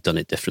you'd done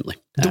it differently.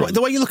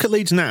 The way you look at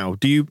Leeds now,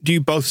 do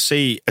you both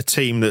see a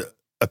team that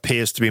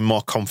appears to be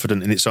more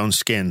confident in its own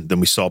skin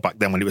than we saw back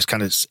then, when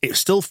it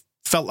still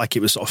felt like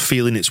it was sort of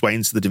feeling its way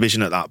into the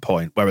division at that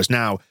point, whereas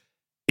now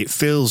it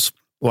feels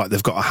like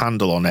they've got a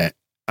handle on it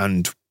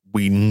and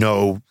we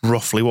know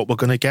roughly what we're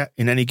going to get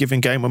in any given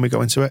game when we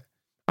go into it?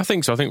 I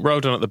think so. I think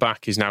Rodon at the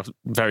back is now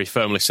very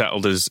firmly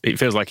settled. As it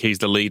feels like he's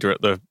the leader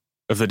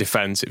of the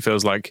defence. It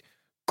feels like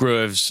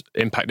Grueve's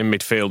impact in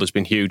midfield has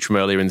been huge from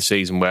earlier in the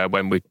season, where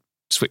when we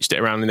switched it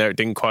around in there, it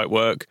didn't quite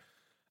work.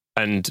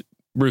 And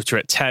Rutter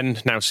at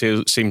 10 now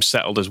seems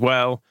settled as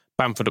well.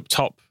 Bamford up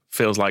top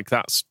feels like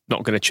that's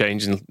not going to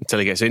change until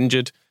he gets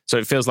injured. So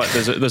it feels like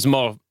there's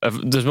more of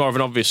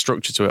an obvious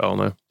structure to it all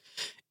now.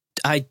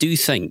 I do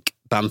think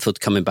Bamford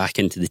coming back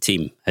into the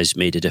team has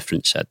made a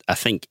difference. I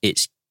think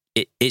it's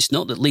it's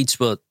not that Leeds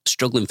were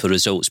struggling for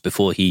results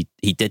before he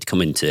did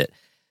come into it.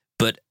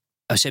 But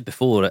I said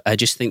before, I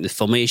just think the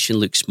formation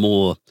looks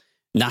more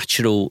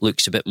natural,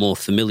 looks a bit more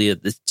familiar.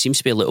 There seems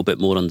to be a little bit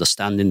more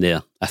understanding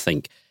there, I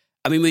think.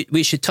 I mean,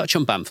 we should touch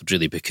on Bamford,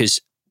 really, because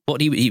what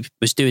he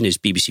was doing his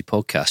BBC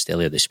podcast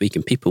earlier this week,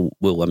 and people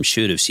will, I'm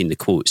sure, have seen the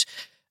quotes,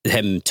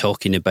 him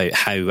talking about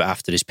how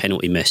after his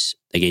penalty miss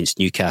against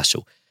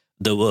Newcastle,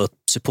 there were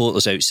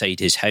supporters outside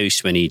his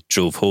house when he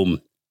drove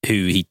home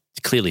who he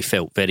clearly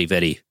felt very,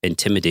 very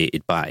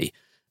intimidated by.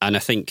 And I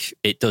think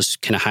it does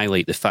kind of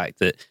highlight the fact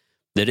that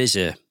there is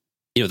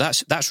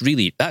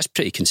that's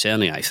pretty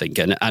concerning, I think.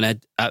 And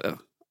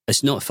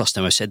it's not the first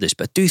time I've said this,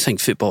 but I do think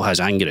football has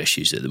anger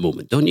issues at the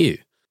moment, don't you?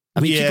 I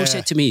mean, people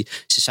said to me,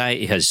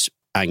 society has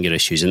anger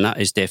issues, and that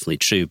is definitely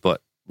true.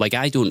 But like,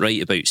 I don't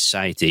write about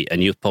society,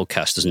 and your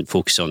podcast doesn't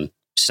focus on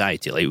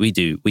society like we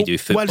do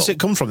football. Where does it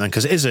come from then?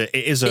 Because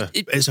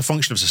it's a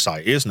function of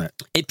society, isn't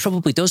it? It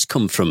probably does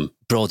come from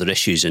broader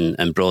issues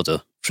and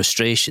broader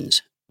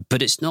frustrations.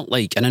 But it's not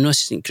like, and I know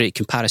this isn't a great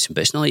comparison,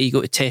 but it's not like you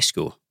go to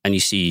Tesco and you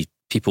see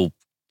people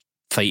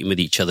fighting with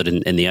each other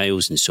in the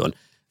aisles and so on.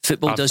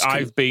 Football does.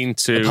 I've been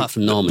to, apart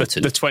from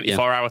Normanton, the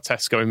 24-hour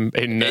Tesco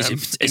in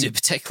is it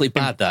particularly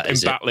bad in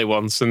Batley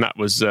once, and that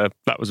was a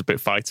bit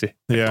fighty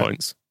at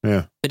points.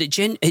 Yeah, but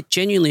it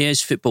genuinely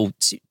is. Football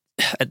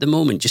at the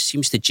moment just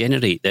seems to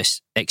generate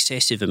this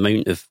excessive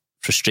amount of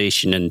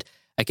frustration and,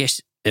 I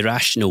guess,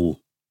 irrational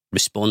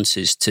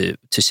responses to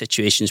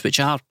situations which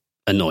are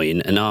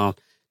annoying and are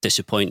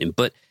disappointing.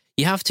 But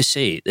you have to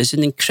say there's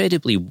an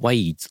incredibly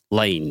wide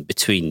line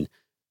between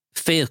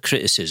fair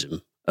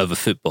criticism of a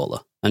footballer,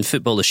 and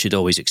footballers should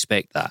always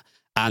expect that,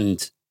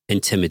 and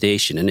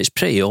intimidation. And it's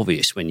pretty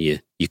obvious when you're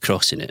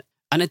crossing it.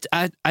 And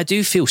I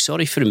do feel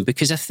sorry for him,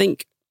 because I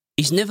think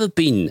he's never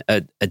been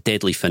a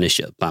deadly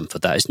finisher,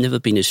 Bamford. That has never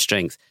been his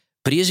strength.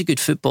 But he is a good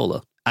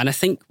footballer. And I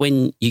think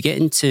when you get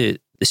into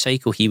the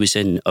cycle he was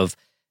in of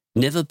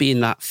never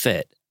being that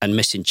fit and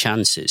missing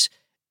chances,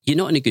 you're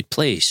not in a good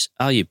place,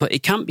 are you? But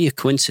it can't be a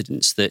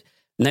coincidence that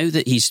now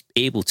that he's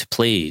able to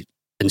play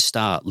and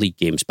start league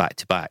games back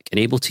to back and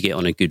able to get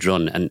on a good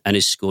run and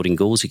is scoring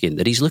goals again,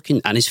 that he's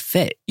looking and is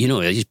fit,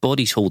 his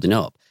body's holding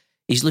up.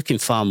 He's looking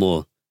far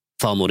more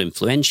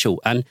influential.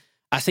 And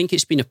I think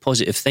it's been a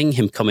positive thing,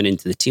 him coming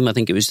into the team. I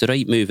think it was the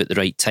right move at the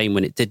right time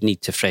when it did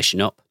need to freshen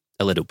up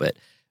a little bit.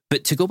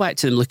 But to go back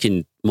to him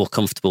looking more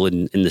comfortable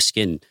in the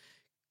skin,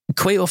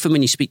 quite often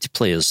when you speak to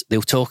players,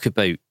 they'll talk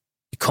about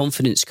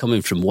confidence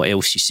coming from what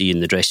else you see in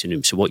the dressing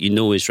room. So what you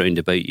know is round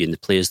about you and the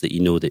players that you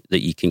know that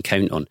you can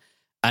count on.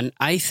 And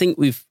I think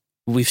we've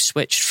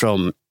switched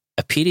from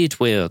a period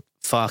where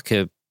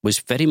Farke was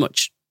very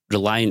much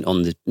reliant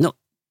on the, not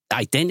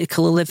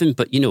identical 11,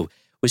 but,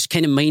 was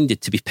kind of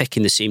minded to be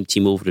picking the same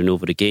team over and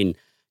over again,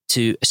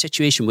 to a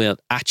situation where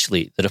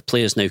actually there are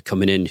players now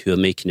coming in who are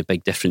making a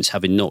big difference,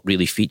 having not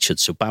really featured.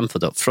 So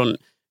Bamford up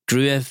front,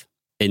 Gruev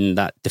in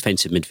that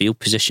defensive midfield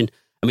position.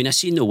 I mean, I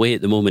see no way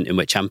at the moment in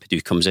which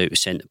Ampadu comes out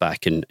as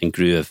centre-back and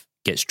Gruev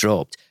gets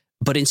dropped.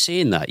 But in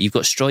saying that, you've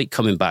got Struijk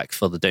coming back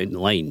further down the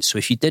line. So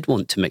if you did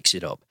want to mix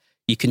it up,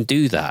 you can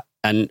do that.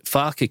 And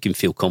Farke can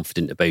feel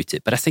confident about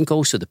it. But I think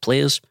also the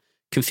players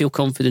can feel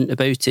confident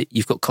about it.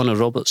 You've got Connor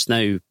Roberts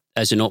now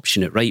as an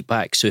option at right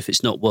back. So if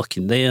it's not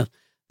working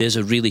there's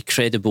a really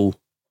credible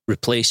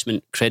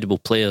replacement, credible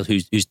player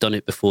who's done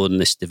it before in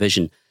this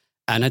division.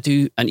 And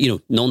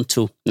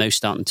Gnonto now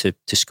starting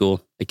to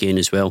score again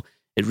as well.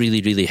 It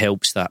really, really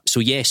helps that. So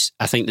yes,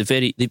 I think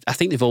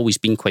they've always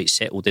been quite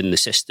settled in the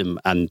system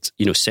and,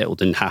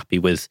 settled and happy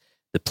with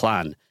the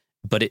plan.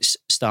 But it's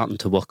starting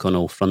to work on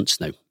all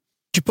fronts now.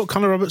 Do you put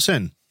Connor Roberts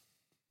in?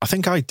 I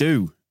think I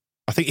do.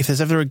 I think if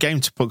there's ever a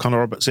game to put Connor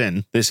Roberts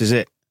in, this is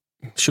it.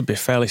 Should be a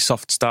fairly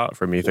soft start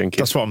from you, thinking.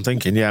 That's what I'm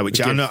thinking, yeah. Which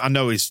I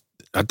know is,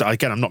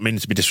 again, I'm not meaning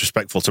to be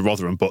disrespectful to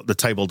Rotherham, but the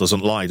table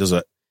doesn't lie, does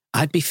it?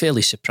 I'd be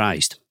fairly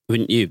surprised,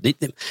 wouldn't you?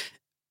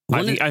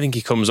 I think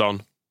he comes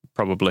on,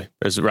 probably,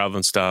 rather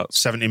than start.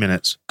 70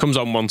 minutes. Comes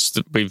on once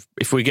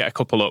if we get a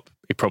couple up,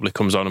 he probably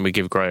comes on and we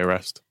give Gray a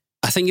rest.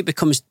 I think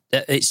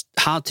it's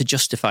hard to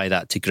justify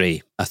that to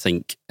Gray, I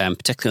think,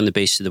 particularly on the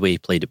basis of the way he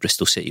played at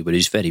Bristol City, where he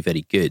was very,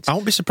 very good. I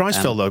won't be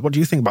surprised, Phil, though. What do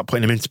you think about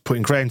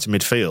putting Gray into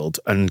midfield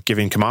and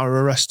giving Kamara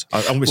a rest?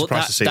 I won't be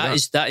surprised to see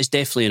that. That is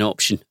definitely an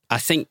option. I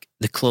think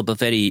the club are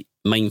very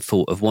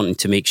mindful of wanting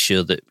to make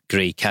sure that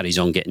Gray carries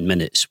on getting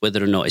minutes,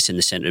 whether or not it's in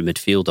the centre of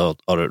midfield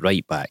or at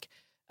right back.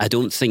 I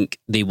don't think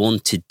they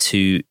wanted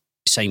to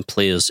sign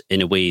players in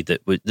a way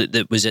that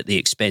was at the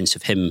expense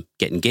of him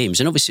getting games.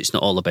 And obviously it's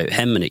not all about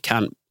him, and it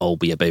can't all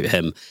be about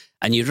him.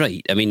 And you're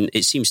right. I mean,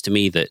 it seems to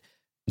me that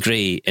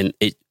Gray, and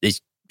it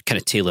is kind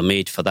of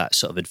tailor-made for that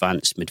sort of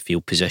advanced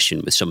midfield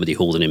position with somebody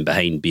holding him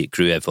behind, be it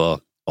Gruev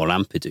or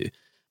Ampadu.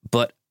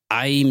 But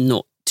I'm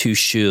not too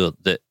sure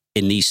that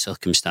in these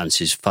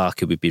circumstances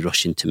Farke would be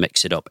rushing to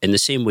mix it up, in the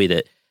same way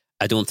that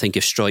I don't think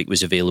if Struijk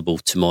was available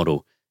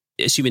tomorrow,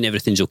 assuming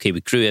everything's okay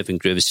with Gruev and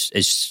Gruev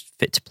is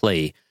fit to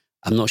play,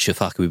 I'm not sure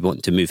Farke would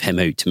want to move him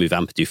out, to move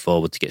Ampadu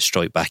forward, to get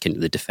Struijk back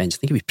into the defence. I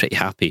think he'd be pretty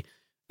happy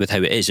with how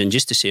it is. And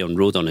just to say on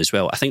Rodon as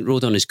well, I think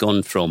Rodon has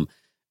gone from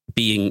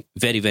being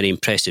very, very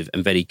impressive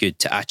and very good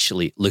to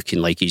actually looking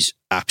like he's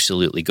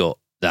absolutely got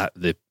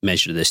the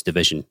measure of this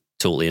division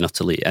totally and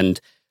utterly. And,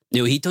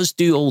 he does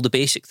do all the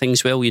basic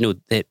things well,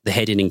 the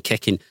heading and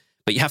kicking.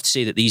 But you have to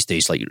say that these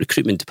days, like,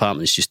 recruitment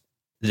department is just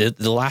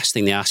the last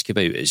thing they ask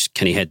about is,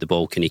 can he head the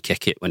ball? Can he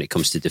kick it when it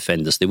comes to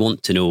defenders? They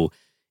want to know,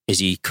 is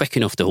he quick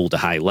enough to hold a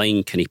high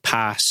line? Can he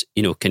pass?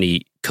 Can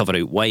he cover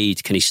out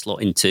wide? Can he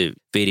slot into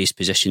various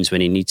positions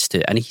when he needs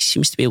to? And he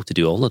seems to be able to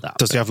do all of that.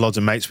 Does he have loads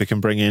of mates we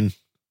can bring in?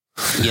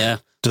 Yeah.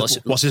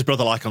 What's his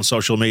brother like on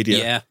social media?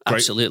 Yeah,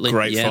 absolutely.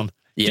 Great fun.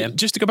 Yeah.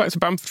 Just to go back to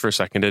Bamford for a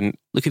second, and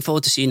looking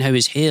forward to seeing how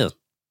his hair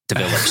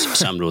develops.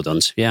 Sam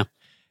Rodon's, yeah.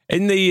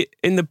 In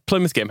the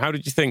Plymouth game, how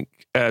did you think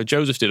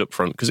Joseph did up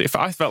front? Because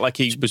I felt like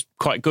he was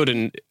quite good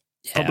and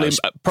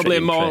probably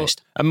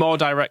a more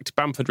direct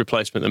Bamford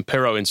replacement than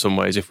Pirro in some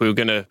ways. If we were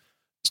going to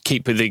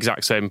keep with the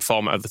exact same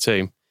format of the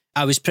team,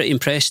 I was pretty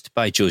impressed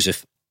by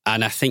Joseph,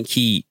 and I think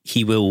he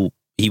will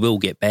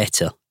get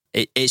better.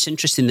 It's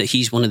interesting that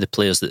he's one of the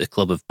players that the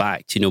club have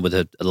backed, with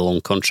a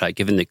long contract,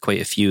 given that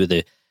quite a few of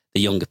the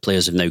younger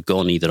players have now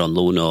gone either on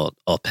loan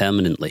or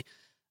permanently.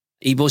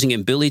 He wasn't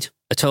getting bullied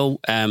at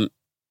all.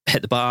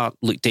 Hit the bar,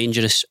 looked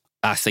dangerous.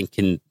 I think,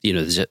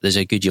 there's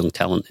a good young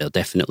talent there,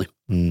 definitely.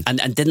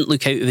 And didn't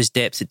look out of his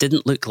depth. It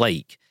didn't look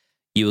like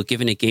you were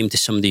giving a game to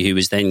somebody who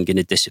was then going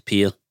to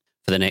disappear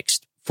for the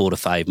next 4 or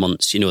 5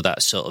 months.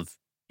 That sort of,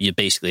 you're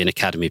basically an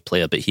academy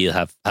player, but he'll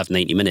have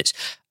 90 minutes.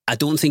 I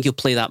don't think he'll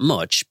play that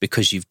much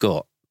because you've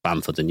got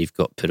Bamford and you've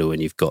got Pirro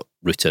and you've got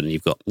Rutter and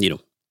you've got,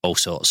 all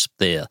sorts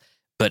there.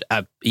 But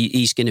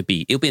he'll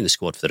be in the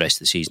squad for the rest of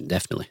the season,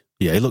 definitely.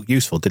 Yeah, he looked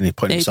useful, didn't he?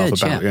 Putting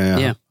himself about.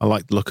 Yeah. I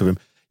like the look of him.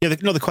 Yeah,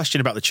 the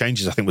question about the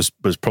changes, I think,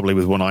 was probably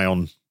with one eye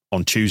on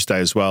Tuesday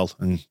as well,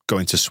 and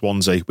going to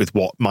Swansea with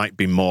what might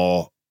be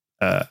more,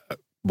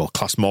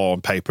 classed more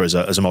on paper as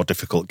a more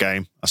difficult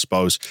game, I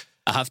suppose.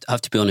 I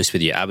have to be honest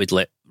with you. I would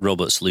let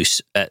Roberts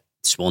loose at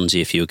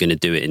Swansea if you were going to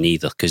do it in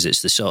either, because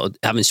it's the sort of,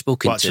 having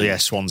spoken to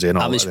Swansea and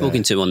all. Having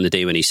spoken to him on the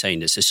day when he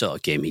signed, it's the sort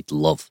of game he'd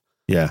love.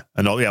 Yeah,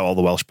 and all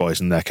the Welsh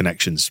boys and their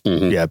connections.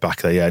 Yeah,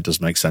 back there, it does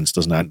make sense,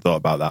 doesn't it? I hadn't thought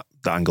about that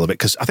angle of it,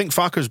 because I think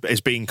Farke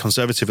is being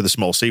conservative with the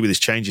small C with his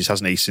changes,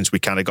 hasn't he? Since we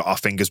kind of got our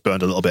fingers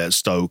burned a little bit at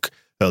Stoke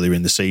earlier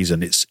in the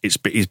season,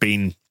 he's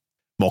been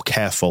more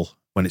careful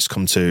when it's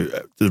come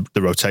to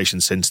the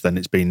rotation since then.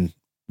 It's been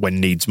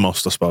when needs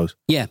must, I suppose.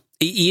 Yeah,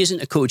 he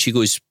isn't a coach who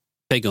goes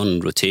big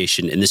on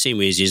rotation in the same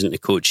way as he isn't a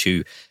coach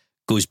who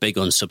goes big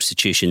on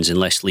substitutions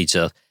unless Leeds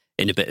are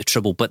in a bit of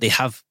trouble. But they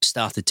have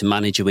started to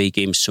manage away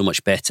games so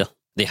much better.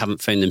 They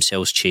haven't found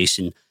themselves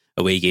chasing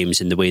away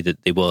games in the way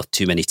that they were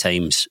too many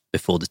times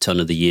before the turn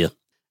of the year.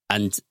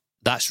 And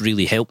that's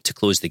really helped to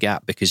close the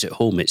gap, because at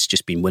home it's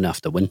just been win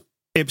after win.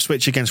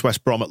 Ipswich against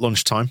West Brom at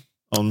lunchtime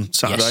on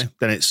Saturday. Yes.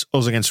 Then it's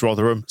us against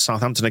Rotherham,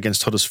 Southampton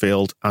against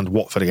Huddersfield, and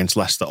Watford against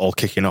Leicester, all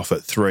kicking off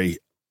at 3.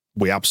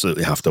 We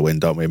absolutely have to win,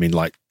 don't we? I mean,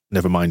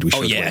 never mind, we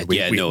should win.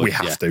 We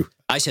have to.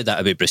 I said that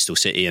about Bristol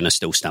City, and I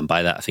still stand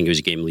by that. I think it was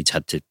a game Leeds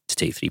had to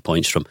take 3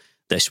 points from.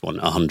 This one,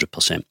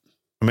 100%.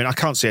 I mean, I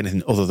can't see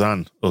anything other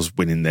than us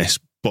winning this,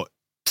 but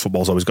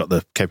football's always got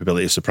the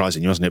capability of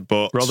surprising you, hasn't it?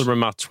 But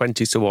Rotherham are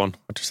 20-1.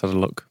 I just had a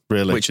look.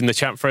 Really? Which in the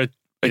champ for a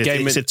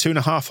game, it's a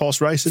 2.5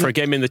 horse race, isn't it? For a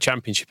game in the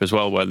Championship as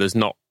well, where there's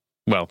not,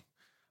 I was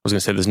going to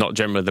say there's not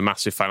generally the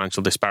massive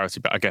financial disparity,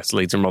 but I guess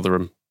Leeds and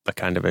Rotherham, there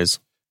kind of is.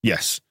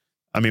 Yes.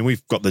 I mean,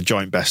 we've got the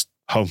joint best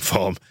home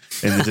form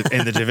in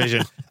the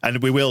division,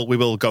 and we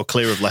will go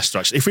clear of Leicester.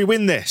 Actually, if we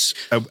win this,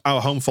 our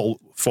home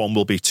form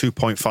will be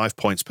 2.5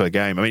 points per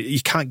game. I mean,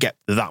 you can't get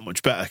that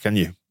much better, can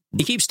you?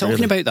 He keeps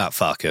talking about that,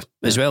 Farke,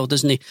 as well,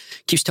 doesn't he?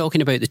 Keeps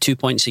talking about the 2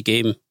 points a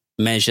game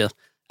measure,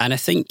 and I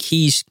think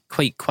he's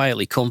quite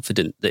quietly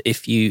confident that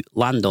if you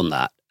land on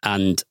that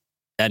and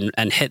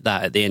hit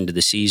that at the end of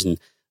the season,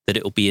 that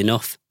it'll be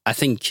enough. I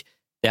think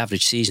the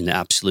average season, it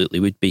absolutely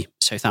would be.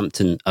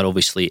 Southampton are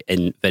obviously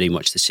in very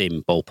much the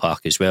same ballpark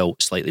as well,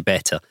 slightly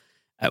better,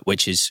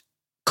 which is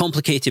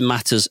complicating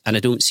matters, and I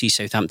don't see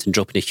Southampton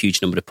dropping a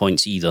huge number of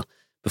points either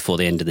before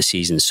the end of the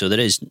season, so there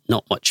is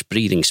not much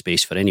breathing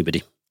space for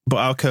anybody. But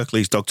our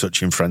Kirklees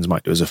dog-touching friends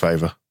might do us a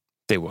favour.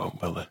 They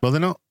won't, will they? Will they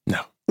not? No.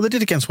 Well, they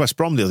did against West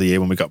Brom the other year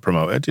when we got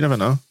promoted. You never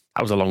know.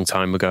 That was a long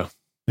time ago.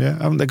 Yeah,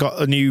 haven't they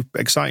got a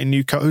exciting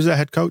new coach? Who's their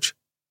head coach?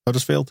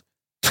 Huddersfield?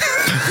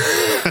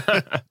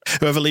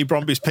 Whoever Lee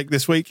Bromby's picked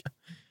this week.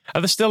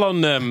 Are they still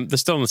on? They're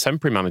still on the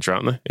temporary manager,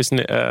 aren't they? Isn't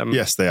it?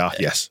 Yes, they are.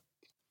 Yes,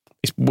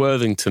 it's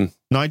Worthington.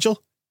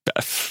 Nigel?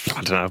 I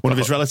don't know. One of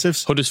his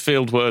relatives?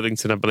 Huddersfield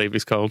Worthington, I believe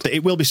he's called.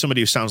 It will be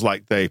somebody who sounds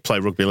like they play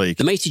rugby league.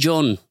 The Mighty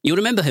John. You'll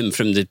remember him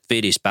from the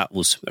various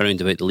battles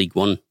around about the League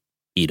One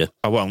era.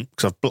 I won't,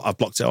 because I've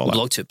blocked it all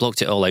out.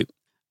 Blocked it all out.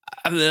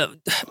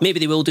 Maybe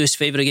they will do us a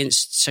favour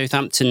against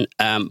Southampton,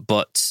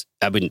 but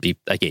I wouldn't be,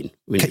 again...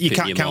 You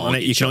can't count on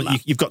it.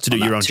 You've got to do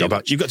your own job.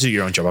 You've got to do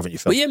your own job, haven't you,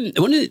 Phil? Well,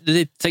 one of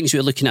the things we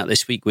were looking at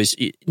this week was,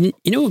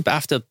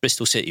 after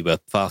Bristol City, where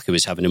Farke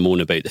was having a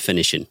moan about the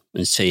finishing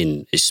and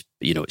saying it's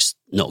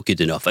not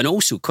good enough. And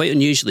also, quite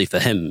unusually for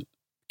him,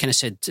 kind of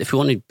said, if we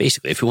want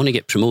to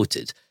get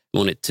promoted, we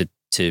want it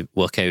to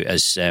work out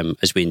as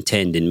we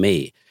intend in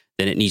May,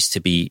 then it needs to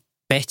be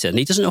better. And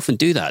he doesn't often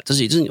do that, does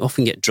he? He doesn't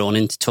often get drawn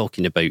into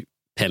talking about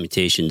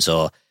permutations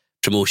or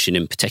promotion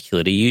in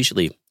particular. He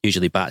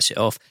usually bats it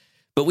off.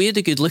 But we had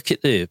a good look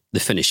at the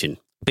finishing,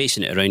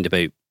 basing it around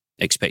about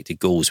expected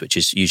goals, which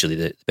is usually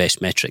the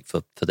best metric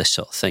for this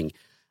sort of thing.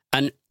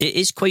 And it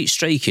is quite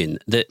striking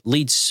that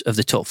Leeds of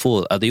the top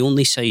four are the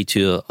only side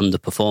who are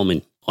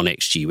underperforming on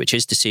XG, which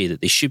is to say that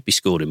they should be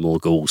scoring more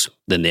goals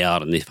than they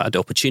are, and they've had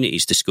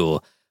opportunities to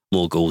score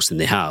more goals than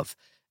they have.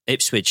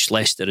 Ipswich,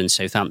 Leicester and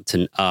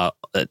Southampton are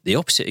at the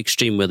opposite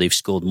extreme, where they've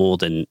scored more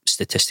than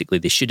statistically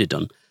they should have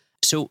done.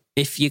 So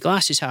if your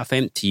glass is half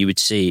empty, you would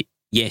say,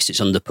 yes,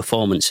 it's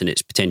underperformance and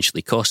it's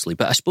potentially costly.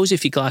 But I suppose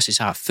if your glass is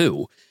half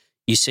full,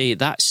 you say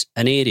that's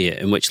an area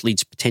in which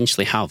Leeds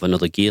potentially have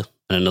another gear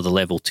and another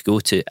level to go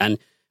to. And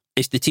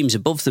if the teams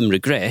above them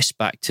regress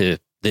back to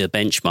their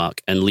benchmark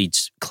and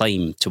Leeds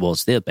climb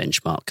towards their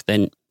benchmark,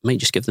 then it might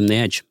just give them the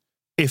edge.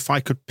 If I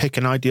could pick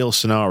an ideal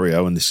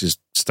scenario, and this is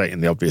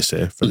stating the obvious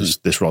here for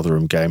this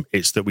Rotherham game,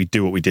 it's that we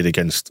do what we did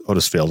against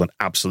Huddersfield and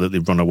absolutely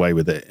run away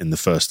with it in the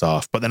first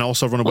half, but then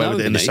also run away with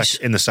it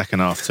in the second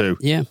half too.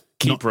 Yeah.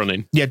 Keep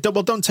running. Yeah,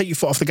 don't take your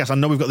foot off the gas. I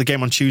know we've got the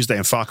game on Tuesday,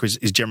 and Farke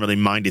is generally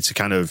minded to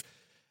kind of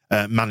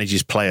manage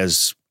his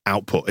players'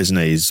 output, isn't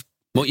he?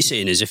 What you're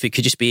saying is if it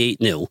could just be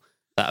 8-0,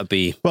 that would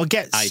be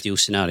ideal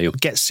scenario.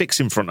 Get 6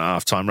 in front at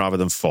half time rather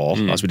than 4,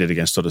 as we did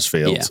against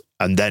Huddersfield,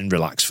 and then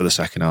relax for the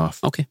second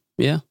half. Okay,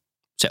 yeah.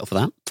 Settle for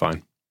that.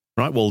 Fine.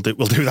 Right, we'll do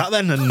that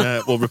then, and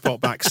we'll report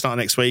back start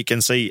next week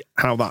and see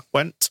how that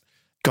went.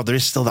 God, there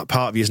is still that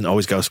part of you, isn't it?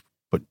 Always goes,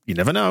 but you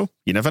never know.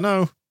 You never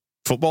know.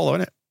 Football, though,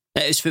 isn't it?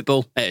 It is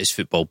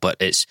football, but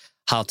it's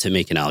hard to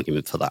make an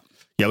argument for that.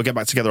 Yeah, we'll get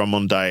back together on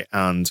Monday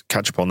and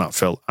catch up on that,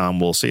 Phil, and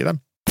we'll see you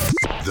then.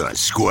 The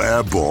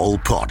Square Ball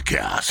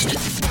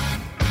Podcast.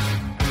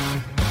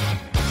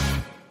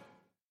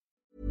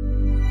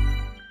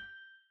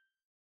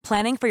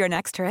 Planning for your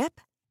next trip?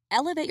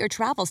 Elevate your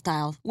travel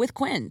style with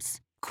Quince.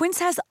 Quince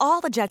has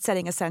all the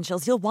jet-setting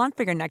essentials you'll want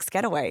for your next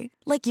getaway,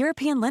 like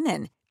European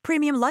linen,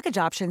 premium luggage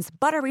options,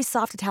 buttery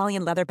soft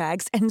Italian leather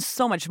bags, and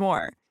so much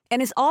more.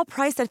 And is all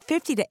priced at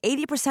 50 to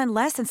 80%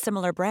 less than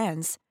similar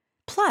brands.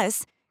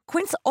 Plus,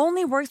 Quince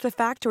only works with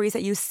factories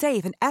that use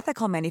safe and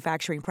ethical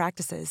manufacturing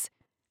practices.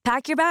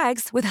 Pack your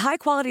bags with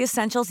high-quality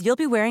essentials you'll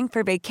be wearing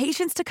for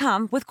vacations to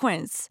come with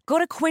Quince. Go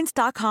to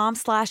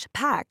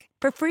quince.com/pack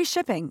for free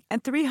shipping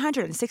and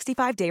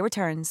 365-day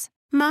returns.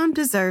 Mom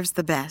deserves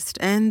the best,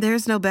 and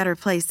there's no better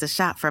place to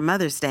shop for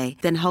Mother's Day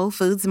than Whole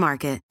Foods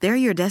Market. They're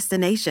your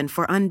destination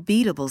for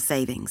unbeatable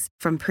savings,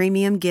 from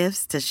premium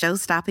gifts to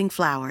show-stopping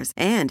flowers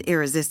and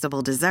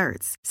irresistible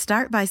desserts.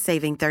 Start by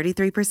saving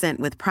 33%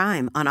 with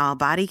Prime on all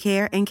body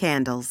care and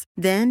candles.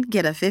 Then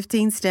get a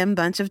 15-stem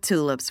bunch of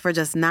tulips for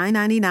just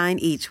 $9.99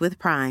 each with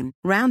Prime.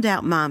 Round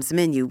out Mom's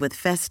menu with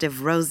festive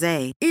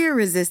rosé,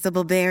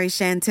 irresistible berry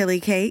chantilly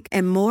cake,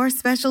 and more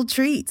special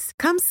treats.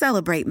 Come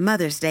celebrate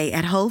Mother's Day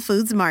at Whole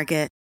Foods Market.